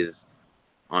guys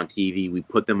on TV, we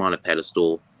put them on a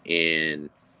pedestal and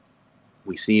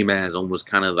we see him as almost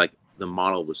kind of like the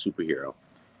model of a superhero.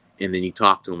 And then you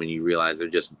talk to them and you realize they're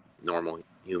just normal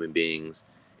human beings.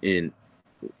 And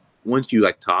once you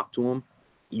like talk to them,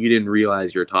 you didn't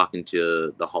realize you're talking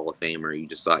to the Hall of Famer. You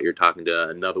just thought you're talking to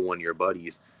another one of your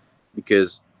buddies,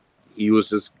 because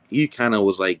he kind of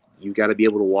was like, you got to be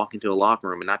able to walk into a locker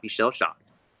room and not be shell shocked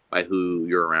by who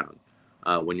you're around.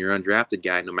 When you're an undrafted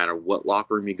guy, no matter what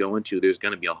locker room you go into, there's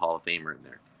going to be a Hall of Famer in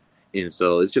there. And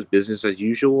so it's just business as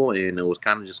usual. And it was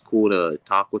kind of just cool to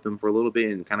talk with him for a little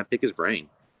bit and kind of pick his brain.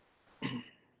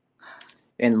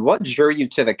 And what drew you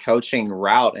to the coaching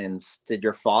route? And did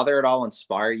your father at all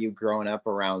inspire you growing up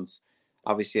around,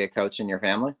 obviously, a coach in your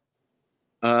family?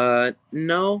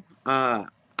 No.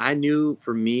 I knew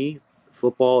for me,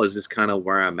 football is just kind of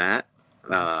where I'm at.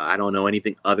 I don't know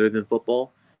anything other than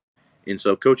football. And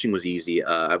so coaching was easy.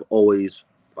 I've always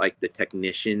liked the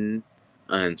technician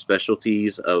and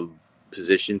specialties of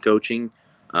position coaching,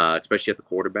 especially at the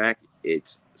quarterback.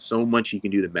 It's so much you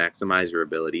can do to maximize your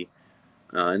ability.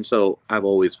 And so I've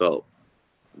always felt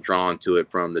drawn to it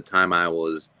from the time I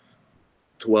was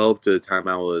 12 to the time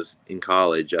I was in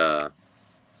college.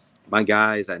 My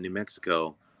guys at New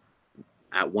Mexico,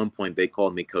 at one point, they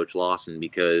called me Coach Lawson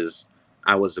because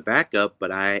I was a backup,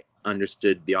 but I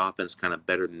understood the offense kind of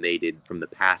better than they did from the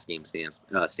pass game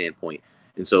standpoint.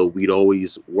 And so we'd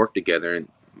always work together, and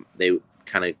they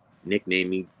kind of nicknamed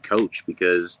me Coach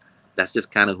because that's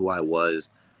just kind of who I was.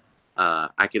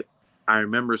 I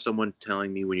remember someone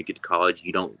telling me when you get to college,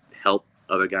 you don't help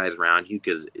other guys around you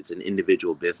because it's an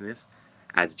individual business.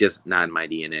 That's just not in my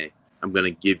DNA. I'm going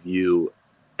to give you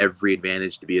every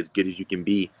advantage to be as good as you can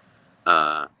be,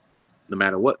 uh, no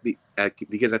matter what.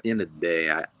 Because at the end of the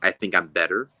day, I think I'm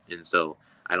better. And so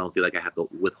I don't feel like I have to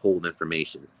withhold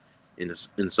information.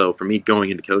 And so for me, going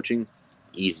into coaching,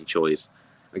 easy choice.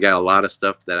 I got a lot of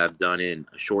stuff that I've done in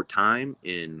a short time,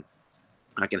 and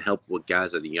I can help with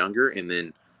guys that are younger. And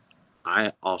then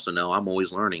I also know I'm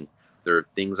always learning. There are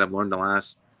things I've learned the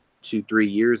last 2, 3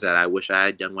 years that I wish I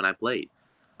had done when I played.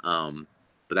 But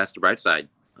that's the bright side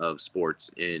of sports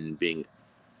in being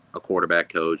a quarterback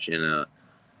coach and a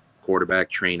quarterback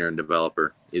trainer and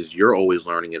developer, is you're always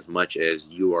learning as much as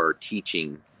you are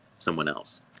teaching someone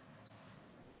else.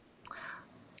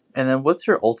 And then what's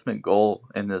your ultimate goal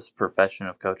in this profession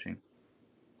of coaching?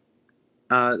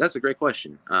 That's a great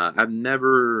question. I've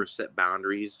never set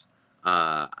boundaries.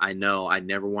 I know I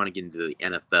never want to get into the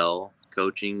NFL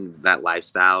coaching. That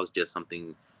lifestyle is just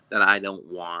something that I don't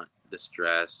want, the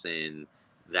stress and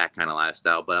that kind of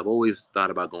lifestyle. But I've always thought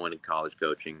about going to college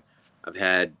coaching. I've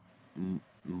had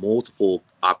multiple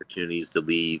opportunities to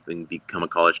leave and become a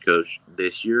college coach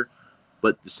this year.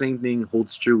 But the same thing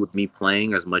holds true with me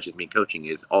playing as much as me coaching.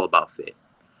 Is all about fit.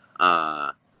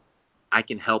 Uh, I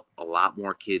can help a lot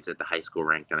more kids at the high school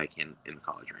rank than I can in the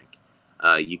college rank.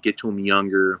 You get to them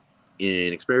younger,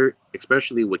 and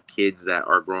especially with kids that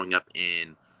are growing up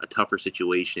in a tougher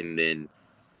situation than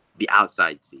the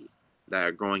outside see, that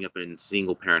are growing up in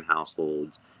single parent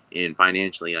households and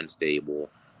financially unstable.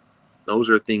 Those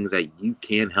are things that you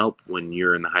can help when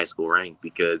you're in the high school rank,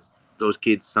 because those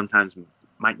kids sometimes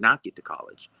might not get to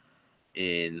college.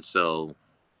 And so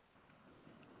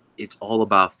it's all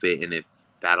about fit, and if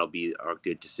that'll be a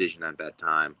good decision at that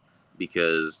time.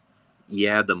 Because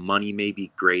yeah, the money may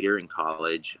be greater in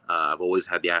college. I've always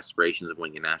had the aspirations of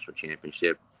winning a national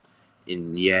championship,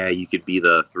 and yeah, you could be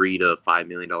the $3 to $5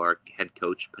 million head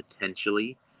coach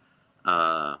potentially.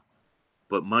 But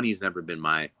money's never been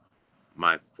my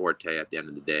forte. At the end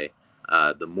of the day,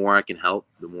 the more I can help,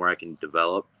 the more I can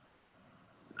develop,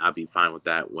 I'll be fine with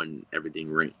that when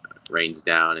everything rains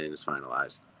down and is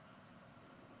finalized.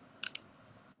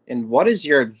 And what is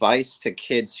your advice to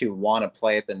kids who want to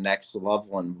play at the next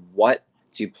level, and what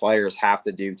do players have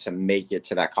to do to make it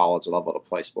to that college level to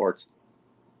play sports?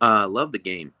 Love the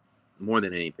game more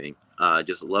than anything.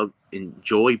 Just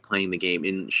enjoy playing the game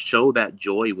and show that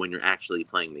joy when you're actually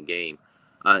playing the game.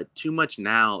 Too much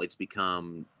now, it's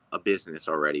become a business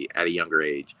already at a younger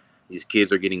age. These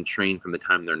kids are getting trained from the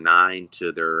time they're 9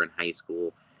 to they're in high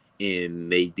school,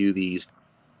 and they do these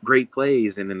great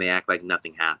plays, and then they act like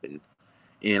nothing happened.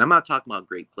 And I'm not talking about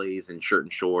great plays in shirt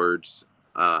and shorts.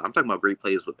 I'm talking about great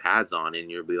plays with pads on, and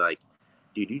you'll be like,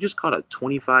 dude, you just caught a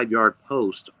 25-yard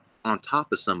post on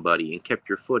top of somebody and kept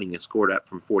your footing and scored up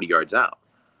from 40 yards out.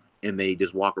 And they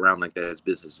just walk around like that as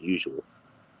business as usual.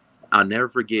 I'll never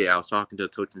forget, I was talking to a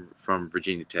coach from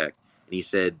Virginia Tech, and he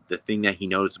said the thing that he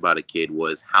noticed about a kid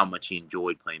was how much he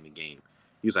enjoyed playing the game.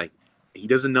 He was like, he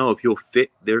doesn't know if he'll fit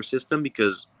their system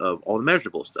because of all the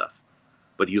measurable stuff.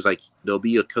 But he was like, there'll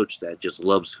be a coach that just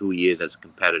loves who he is as a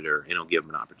competitor, and he'll give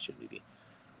him an opportunity.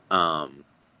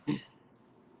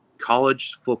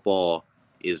 College football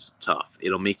is tough.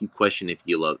 It'll make you question if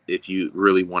you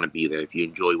really want to be there, if you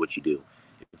enjoy what you do.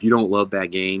 If you don't love that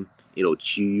game, it'll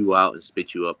chew you out and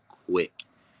spit you up quick.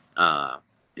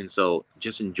 And so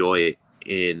just enjoy it.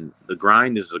 And the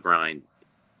grind is the grind.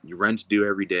 You run to do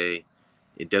every day.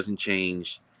 It doesn't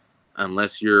change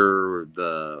unless you're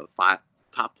the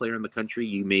top player in the country.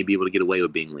 You may be able to get away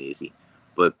with being lazy,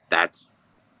 but that's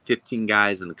 15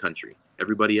 guys in the country.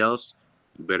 Everybody else,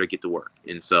 you better get to work.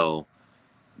 And so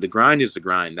the grind is the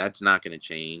grind. That's not going to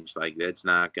change. Like, that's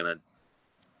not going to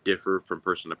differ from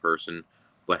person to person.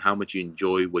 But how much you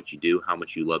enjoy what you do, how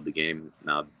much you love the game,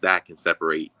 now that can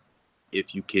separate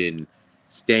if you can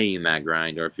stay in that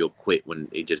grind or if you'll quit when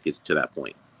it just gets to that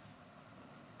point.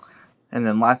 And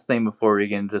then last thing before we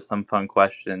get into some fun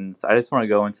questions, I just want to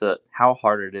go into how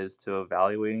hard it is to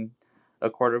evaluating a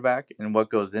quarterback and what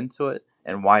goes into it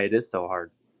and why it is so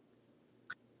hard.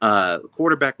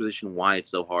 Quarterback position, why it's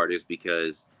so hard is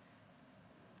because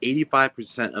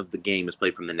 85% of the game is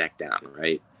played from the neck down,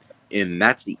 right? And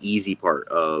that's the easy part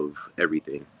of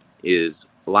everything. Is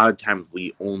a lot of times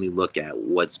we only look at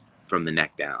what's from the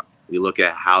neck down. We look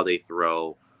at how they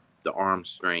throw, the arm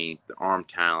strength, the arm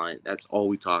talent. That's all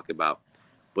we talk about.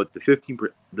 But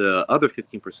the other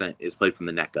 15% is played from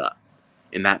the neck up.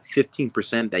 And that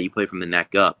 15% that you play from the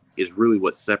neck up is really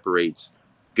what separates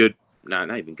good, not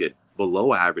even good,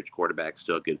 below average quarterbacks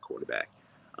to a good quarterback.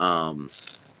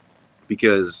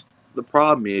 Because the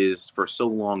problem is, for so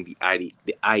long,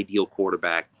 the ideal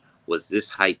quarterback was this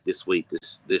height, this weight,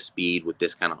 this speed with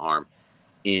this kind of arm.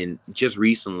 And just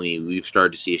recently, we've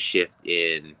started to see a shift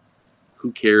in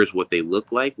who cares what they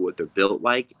look like, what they're built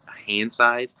like, hand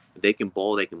size. If they can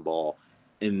ball, they can ball.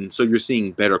 And so you're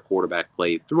seeing better quarterback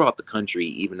play throughout the country,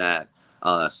 even at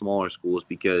smaller schools,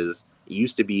 because it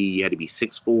used to be you had to be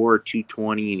 6'4",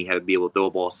 220, and you had to be able to throw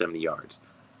a ball 70 yards.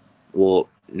 Well,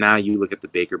 now you look at the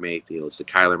Baker Mayfields, the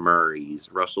Kyler Murrays,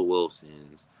 Russell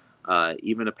Wilsons,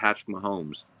 even the Patrick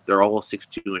Mahomes. They're all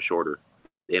 6'2" and shorter.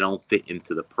 They don't fit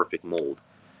into the perfect mold.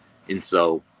 And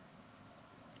so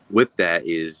with that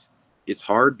it's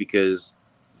hard because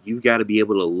you've got to be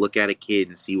able to look at a kid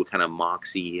and see what kind of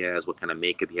moxie he has, what kind of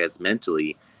makeup he has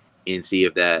mentally, and see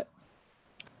if that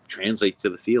translates to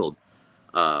the field.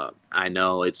 I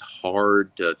know it's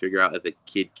hard to figure out if a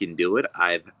kid can do it.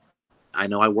 I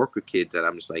know I work with kids that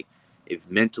I'm just like, if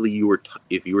mentally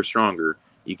if you were stronger,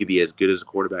 you could be as good as a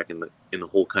quarterback in the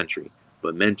whole country.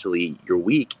 But mentally, you're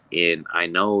weak, and I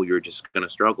know you're just gonna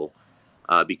struggle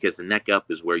because the neck up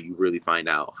is where you really find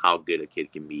out how good a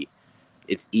kid can be.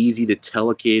 It's easy to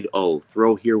tell a kid, "Oh,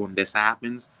 throw here when this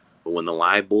happens," but when the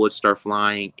live bullets start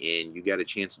flying and you got a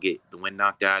chance to get the wind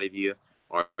knocked out of you,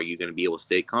 are you going to be able to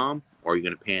stay calm, or are you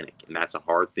going to panic? And that's a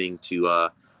hard thing to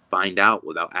find out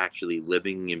without actually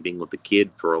living and being with the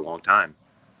kid for a long time.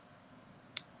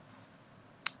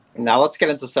 Now let's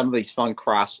get into some of these fun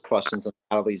cross questions and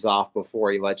rattle these off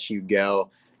before he lets you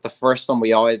go. The first one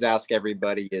we always ask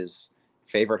everybody is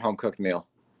favorite home cooked meal.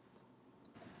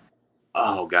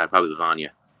 Oh God, probably lasagna.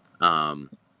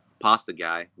 Pasta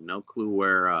guy. No clue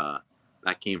where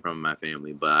that came from in my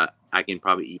family, but I can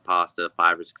probably eat pasta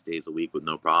 5 or 6 days a week with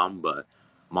no problem. But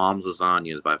mom's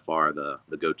lasagna is by far the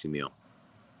go-to meal.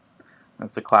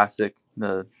 That's a classic.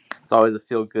 It's always a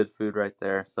feel-good food right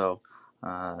there. So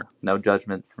no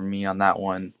judgment from me on that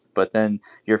one. But then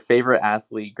your favorite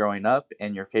athlete growing up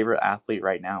and your favorite athlete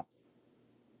right now.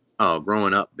 Oh,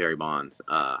 growing up, Barry Bonds.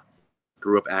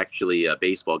 Grew up actually a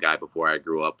baseball guy before I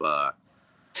grew up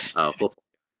football.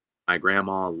 My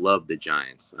grandma loved the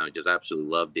Giants. I just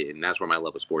absolutely loved it, and that's where my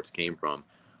love of sports came from.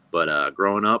 But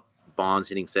growing up, Bonds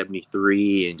hitting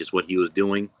 73 and just what he was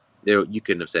doing, You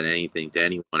couldn't have said anything to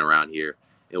anyone around here.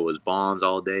 It was bombs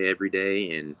all day, every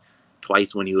day, and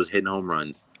twice when he was hitting home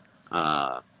runs.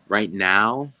 Right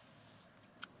now,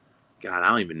 God, I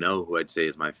don't even know who I'd say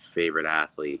is my favorite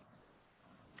athlete.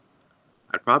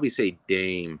 I'd probably say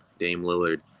Dame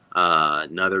Lillard,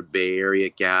 another Bay Area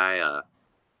guy,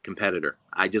 competitor.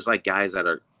 I just like guys that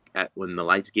are when the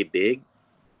lights get big,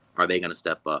 are they going to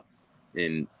step up?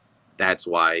 And that's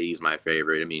why he's my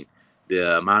favorite. I mean,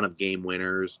 the amount of game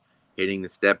winners, hitting the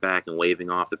step back and waving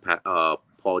off the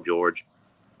Paul George,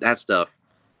 that stuff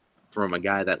from a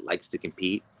guy that likes to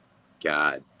compete.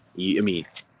 God, I mean,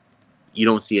 you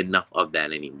don't see enough of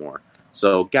that anymore.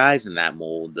 So guys in that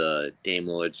mold, the Dame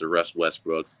Lillards, the Russ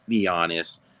Westbrooks, be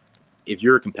honest, if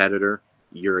you're a competitor,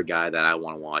 you're a guy that I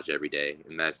want to watch every day,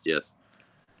 and that's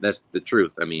the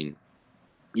truth. I mean,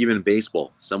 even in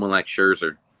baseball, someone like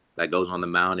Scherzer that goes on the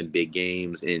mound in big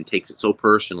games and takes it so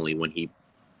personally when he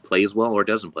plays well or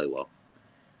doesn't play well.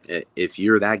 If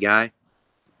you're that guy,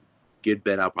 good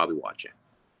bet I'll probably watch it.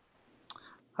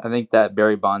 I think that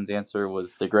Barry Bonds answer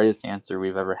was the greatest answer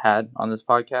we've ever had on this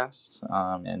podcast,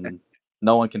 and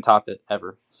no one can top it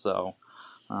ever. So,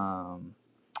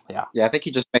 yeah. Yeah, I think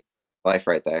he just made life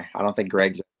right there. I don't think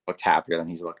Greg's looked happier than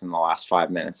he's looked in the last 5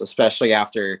 minutes, especially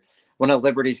after one of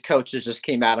Liberty's coaches just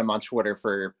came at him on Twitter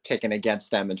for picking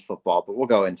against them in football. But we'll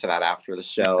go into that after the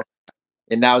show.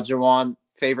 And now, Jawan,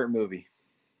 favorite movie?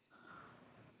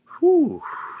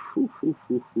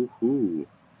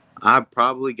 I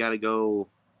probably got to go.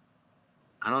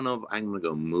 I don't know if I'm going to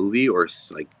go movie or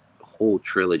like whole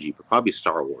trilogy, but probably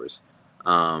Star Wars.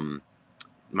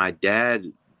 My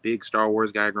dad, big Star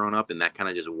Wars guy growing up, and that kind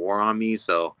of just wore on me.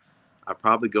 So I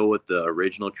probably go with the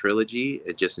original trilogy,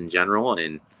 just in general.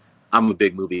 And I'm a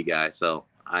big movie guy, so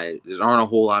there aren't a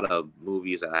whole lot of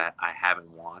movies that I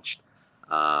haven't watched.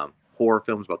 Horror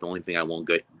films, about the only thing I won't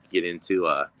get into.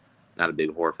 Not a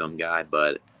big horror film guy,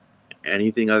 but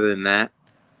anything other than that,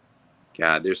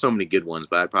 God, there's so many good ones.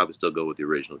 But I'd probably still go with the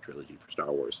original trilogy for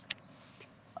Star Wars.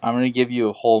 I'm going to give you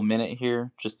a whole minute here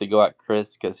just to go at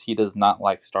Chris because he does not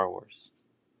like Star Wars.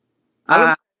 I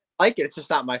don't like it. It's just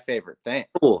not my favorite thing.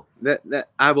 Cool. That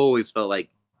I've always felt like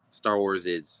Star Wars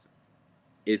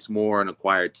it's more an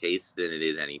acquired taste than it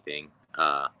is anything.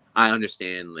 I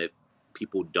understand if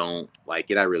people don't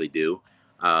like it. I really do.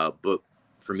 But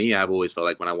for me, I've always felt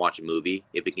like when I watch a movie,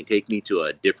 if it can take me to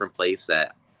a different place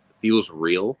that feels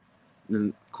real,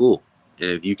 then cool. And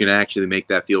if you can actually make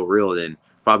that feel real, then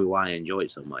probably why I enjoy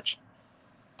it so much.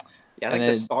 Yeah, I think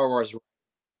the Star Wars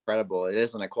incredible. It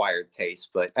is an acquired taste,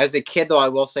 but as a kid, though, I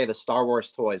will say the Star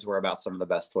Wars toys were about some of the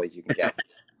best toys you can get.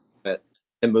 But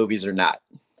the movies are not.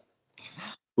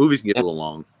 Movies can get a little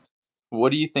long.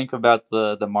 What do you think about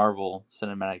the Marvel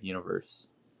Cinematic Universe?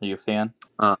 Are you a fan?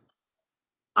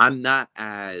 I'm not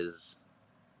as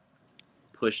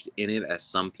pushed in it as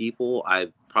some people.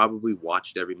 I've probably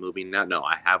watched every movie. No,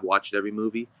 I have watched every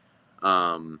movie.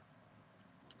 But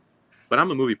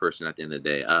I'm a movie person at the end of the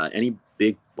day. Any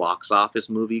big box office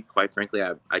movie, quite frankly,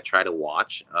 I try to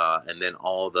watch. And then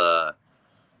all the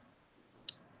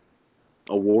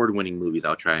award-winning movies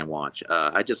I'll try and watch.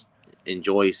 I just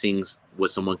enjoy seeing what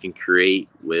someone can create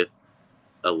with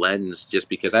a lens, just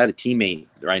because I had a teammate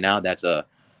right now that's a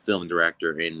film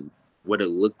director, and what it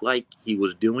looked like he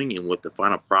was doing and what the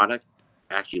final product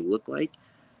actually looked like,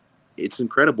 it's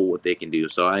incredible what they can do.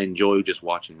 So I enjoy just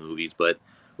watching movies. But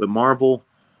with Marvel,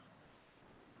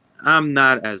 I'm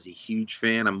not as a huge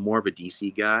fan. I'm more of a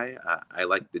DC guy. I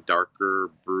like the darker,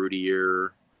 broodier,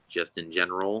 just in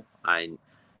general.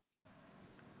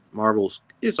 Marvel's,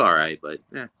 it's all right, but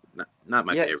not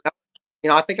my favorite. You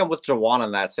know, I think I'm with Jawan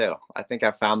on that too. I think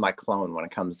I found my clone when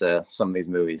it comes to some of these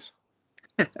movies.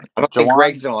 I don't think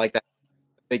Greg's gonna like that.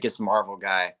 Biggest Marvel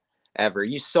guy ever.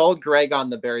 You sold Greg on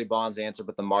the Barry Bonds answer,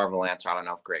 but the Marvel answer, I don't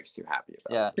know if Greg's too happy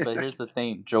about. Yeah, but here's the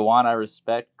thing, Jawan, I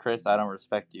respect. Chris, I don't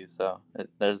respect you, so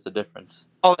there's the difference.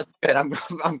 Oh, that's good.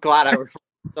 I'm glad I respect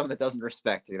someone that doesn't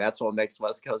respect you. That's what makes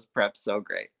West Coast Prep so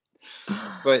great.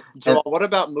 But Jawan, what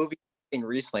about movies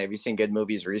recently? Have you seen good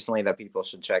movies recently that people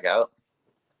should check out?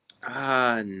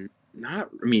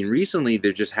 Recently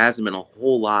there just hasn't been a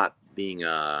whole lot being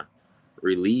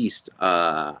released.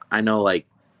 I know like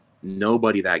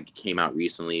Nobody that came out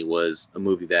recently was a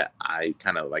movie that I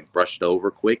kind of like brushed over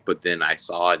quick, but then I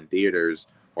saw it in theaters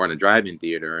or in a drive-in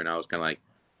theater, and I was kind of like,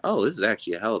 "Oh, this is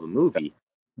actually a hell of a movie."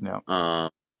 Yeah.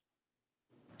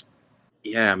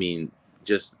 Yeah, I mean,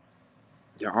 just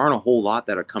there aren't a whole lot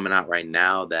that are coming out right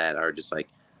now that are just like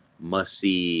must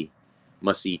see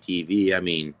TV. I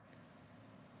mean,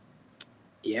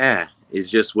 yeah, it's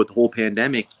just with the whole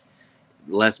pandemic,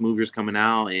 less movies coming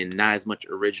out and not as much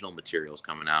original materials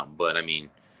coming out. But I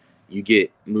mean, you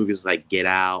get movies like Get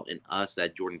Out and Us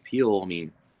that Jordan Peele. I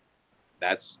mean,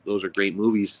 those are great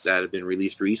movies that have been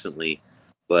released recently,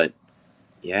 but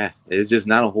yeah, it's just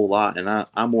not a whole lot. And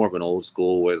I'm more of an old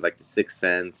school with like The Sixth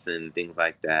Sense and things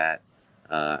like that.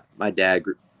 My dad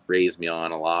raised me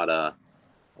on a lot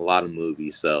of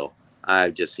movies, so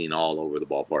I've just seen all over the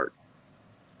ballpark.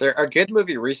 A good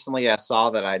movie recently I saw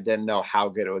that I didn't know how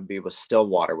good it would be was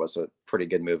Stillwater. Was a pretty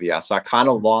good movie. I saw kind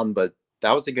of long, but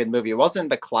that was a good movie. It wasn't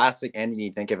the classic ending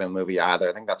you think of a movie either.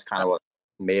 I think that's kind of what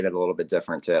made it a little bit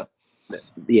different too.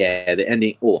 Yeah, the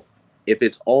ending. Well, if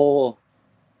it's all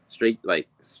straight, like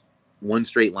one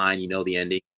straight line, the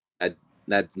ending.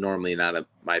 That's normally not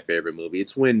my favorite movie.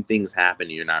 It's when things happen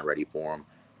and you're not ready for them.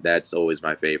 That's always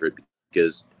my favorite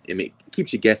because it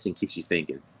keeps you guessing, keeps you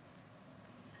thinking.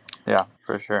 Yeah,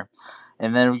 for sure.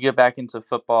 And then we get back into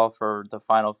football for the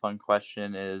final fun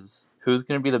question is who's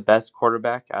going to be the best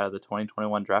quarterback out of the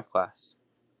 2021 draft class?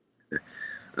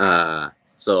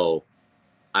 So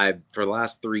for the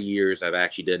last 3 years, I've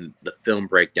actually done the film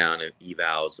breakdown and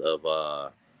evals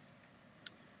of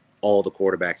all the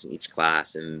quarterbacks in each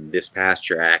class. And this past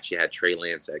year, I actually had Trey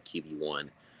Lance at QB1.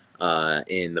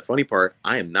 And the funny part,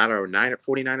 I am not a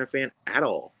 49er fan at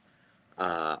all.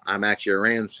 I'm actually a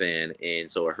Rams fan,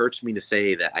 and so it hurts me to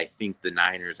say that I think the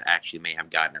Niners actually may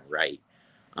have gotten it right.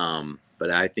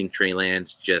 But I think Trey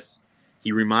Lance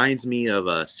he reminds me of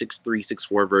a 6'3",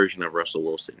 6'4" version of Russell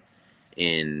Wilson.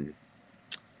 And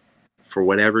for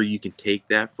whatever you can take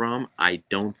that from, I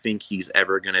don't think he's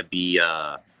ever going to be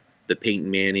the Peyton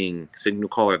Manning signal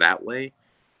caller that way.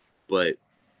 But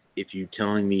if you're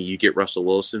telling me you get Russell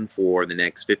Wilson for the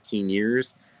next 15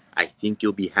 years, I think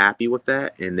you'll be happy with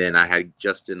that. And then I had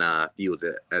Justin Fields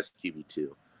as QB2.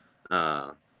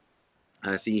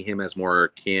 I see him as more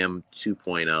Cam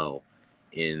 2.0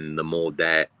 in the mold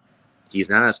that he's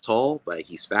not as tall, but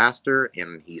he's faster,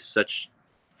 and he's such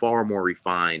far more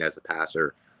refined as a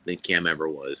passer than Cam ever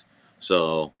was.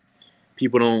 So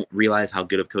people don't realize how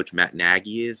good of coach Matt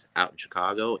Nagy is out in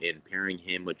Chicago, and pairing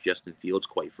him with Justin Fields,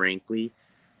 quite frankly,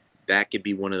 that could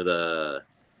be one of the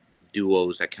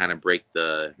duos that kind of break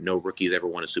the no rookies ever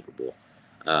won a Super Bowl.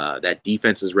 That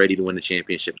defense is ready to win the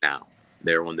championship now.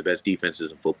 They're one of the best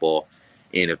defenses in football.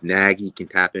 And if Nagy can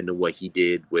tap into what he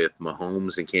did with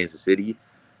Mahomes in Kansas City,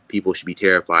 people should be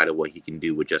terrified of what he can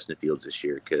do with Justin Fields this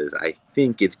year, because I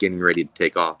think it's getting ready to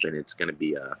take off, and it's going to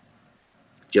be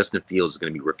Justin Fields is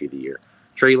going to be Rookie of the Year.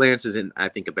 Trey Lance is in, I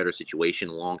think, a better situation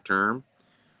long term,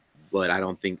 but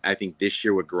I think this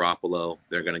year with Garoppolo,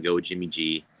 they're going to go with Jimmy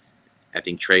G. I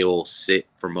think Trey will sit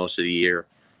for most of the year,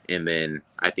 and then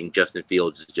I think Justin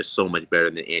Fields is just so much better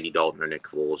than Andy Dalton or Nick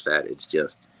Foles that it's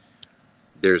just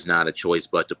there's not a choice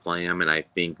but to play him, and I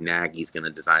think Nagy's going to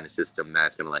design a system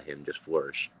that's going to let him just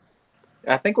flourish.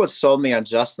 I think what sold me on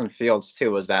Justin Fields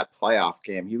too was that playoff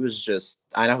game. He was just,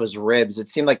 I know his ribs. It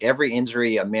seemed like every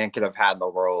injury a man could have had in the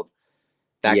world,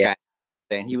 that guy,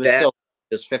 and he was still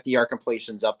just 50-yard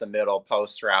completions up the middle,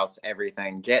 post routes,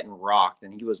 everything, getting rocked,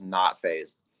 and he was not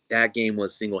phased. That game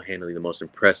was single-handedly the most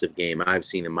impressive game I've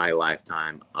seen in my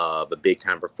lifetime of a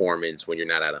big-time performance when you're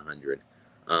not at 100.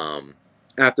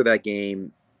 After that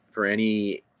game, for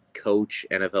any coach,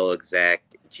 NFL exec,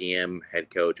 GM, head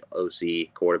coach,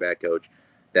 OC, quarterback coach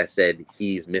that said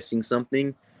he's missing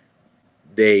something,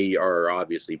 they are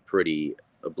obviously pretty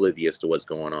oblivious to what's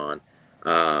going on.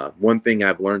 One thing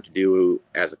I've learned to do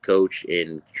as a coach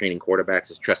in training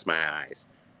quarterbacks is trust my eyes.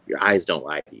 Your eyes don't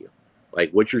lie to you. Like,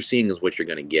 what you're seeing is what you're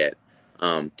going to get.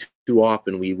 Too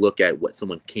often we look at what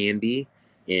someone can be,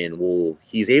 and well,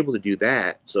 he's able to do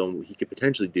that, so he could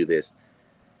potentially do this.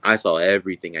 I saw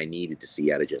everything I needed to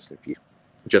see out of Justin Fields.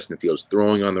 Justin Fields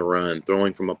throwing on the run,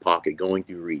 throwing from a pocket, going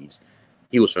through reads.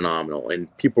 He was phenomenal.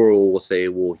 And people will say,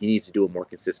 well, he needs to do it more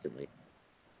consistently.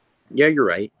 Yeah, you're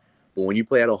right. But when you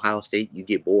play at Ohio State, you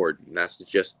get bored. And that's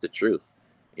just the truth.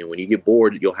 And when you get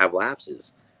bored, you'll have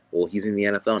lapses. Well, he's in the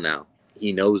NFL now.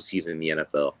 He knows he's in the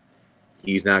NFL.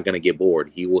 He's not going to get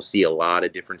bored. He will see a lot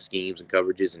of different schemes and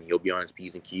coverages, and he'll be on his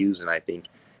P's and Q's. And I think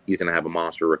he's going to have a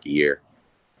monster rookie year.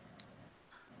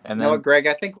 And then, Greg,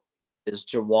 I think is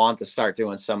Jawan to start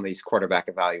doing some of these quarterback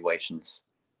evaluations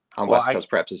on West Coast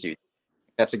Preps as you.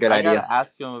 That's a good idea. I gotta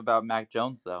ask him about Mac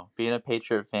Jones, though. Being a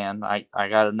Patriot fan, I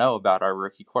gotta know about our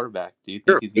rookie quarterback. Do you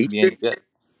think he's gonna be any good?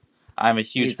 I'm a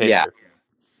huge Patriot fan.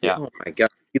 Yeah. Oh my God!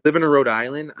 You live in Rhode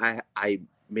Island. I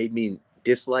made me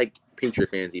dislike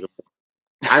Patriot fans even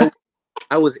more.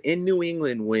 I was in New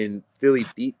England when Philly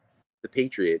beat the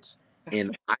Patriots,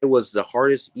 and I was the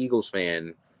hardest Eagles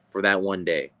fan for that one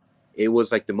day. It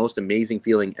was like the most amazing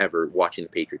feeling ever watching the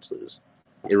Patriots lose.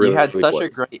 It really, you had such a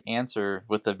great answer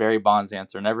with the Barry Bonds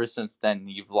answer, and ever since then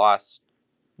you've lost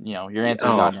Your answer's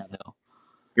Oh, gone downhill.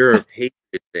 you're a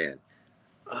Patriot fan.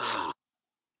 Oh,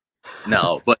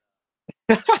 no, but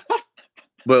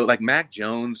like Mac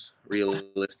Jones,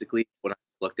 realistically, when I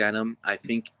looked at him, I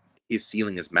think his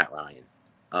ceiling is Matt Ryan.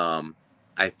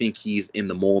 I think he's in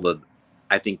the mold of.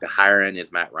 I think the higher end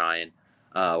is Matt Ryan.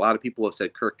 A lot of people have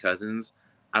said Kirk Cousins.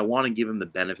 I want to give him the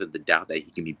benefit of the doubt that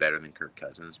he can be better than Kirk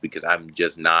Cousins because I'm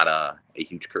just not a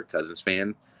huge Kirk Cousins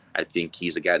fan. I think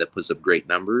he's a guy that puts up great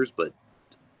numbers, but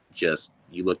just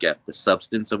you look at the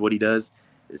substance of what he does,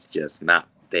 it's just not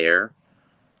there.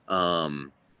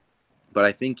 Um, but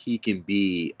I think he can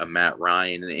be a Matt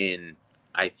Ryan, and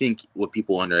I think what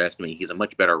people underestimate, he's a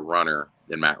much better runner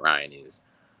than Matt Ryan is.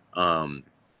 Um,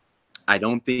 I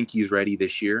don't think he's ready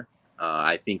this year.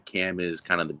 I think Cam is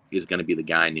is going to be the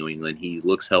guy in New England. He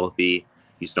looks healthy.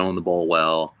 He's throwing the ball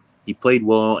well. He played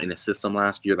well in a system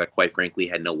last year that, quite frankly,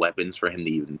 had no weapons for him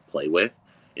to even play with.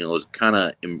 It was kind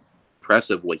of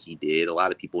impressive what he did. A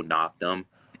lot of people knocked him,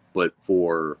 but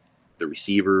for the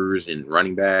receivers and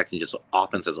running backs and just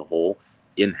offense as a whole,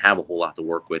 didn't have a whole lot to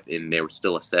work with, and they were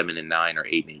still a 7-9 or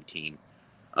 8-8 team.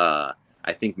 I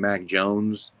think Mac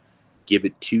Jones, give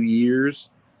it 2 years,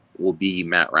 will be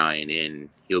Matt Ryan, and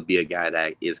he'll be a guy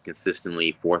that is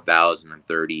consistently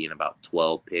 4,030 and about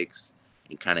 12 picks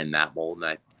and kind of in that mold. And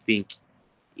I think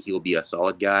he'll be a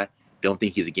solid guy. Don't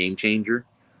think he's a game changer.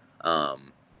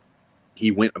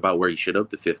 He went about where he should have,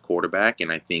 the fifth quarterback,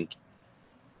 and I think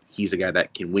he's a guy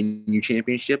that can win you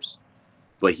championships,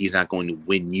 but he's not going to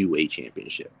win you a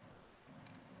championship.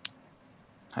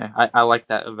 I like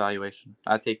that evaluation.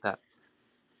 I take that.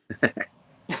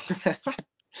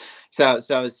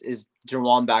 So is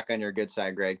Jawan back on your good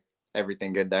side, Greg?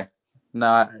 Everything good there?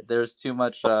 No, there's too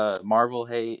much Marvel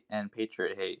hate and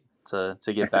Patriot hate to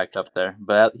get back up there.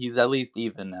 But he's at least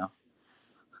even now.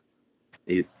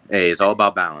 Hey, it's all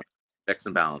about balance. Checks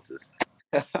and balances.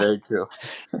 Very true.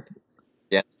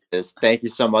 Yeah, it is. Thank you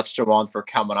so much, Jawan, for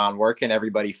coming on. Where can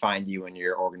everybody find you and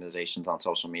your organizations on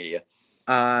social media?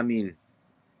 I mean,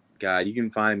 God, you can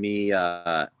find me.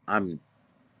 I'm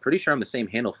pretty sure I'm the same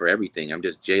handle for everything. I'm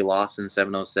just J Lawson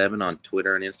 707 on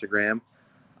Twitter and Instagram.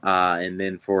 And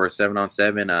then for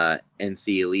 7-on-7,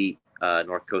 NC Elite,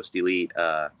 North Coast Elite,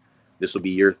 this will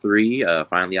be year 3,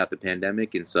 finally out the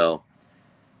pandemic. And so,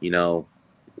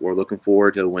 we're looking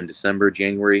forward to when December,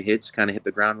 January hits, kind of hit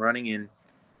the ground running and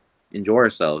enjoy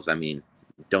ourselves. I mean,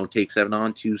 don't take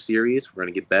 7-on too serious. We're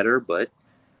going to get better, but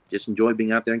just enjoy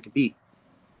being out there and compete.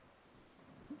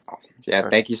 Awesome. Yeah,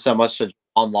 thank you so much to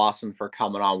John Lawson for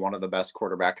coming on, one of the best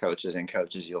quarterback coaches and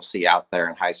coaches you'll see out there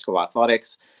in high school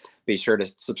athletics. Be sure to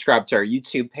subscribe to our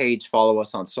YouTube page, follow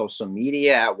us on social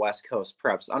media at West Coast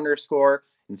Preps _,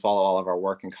 and follow all of our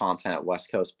work and content at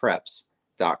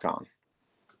westcoastpreps.com.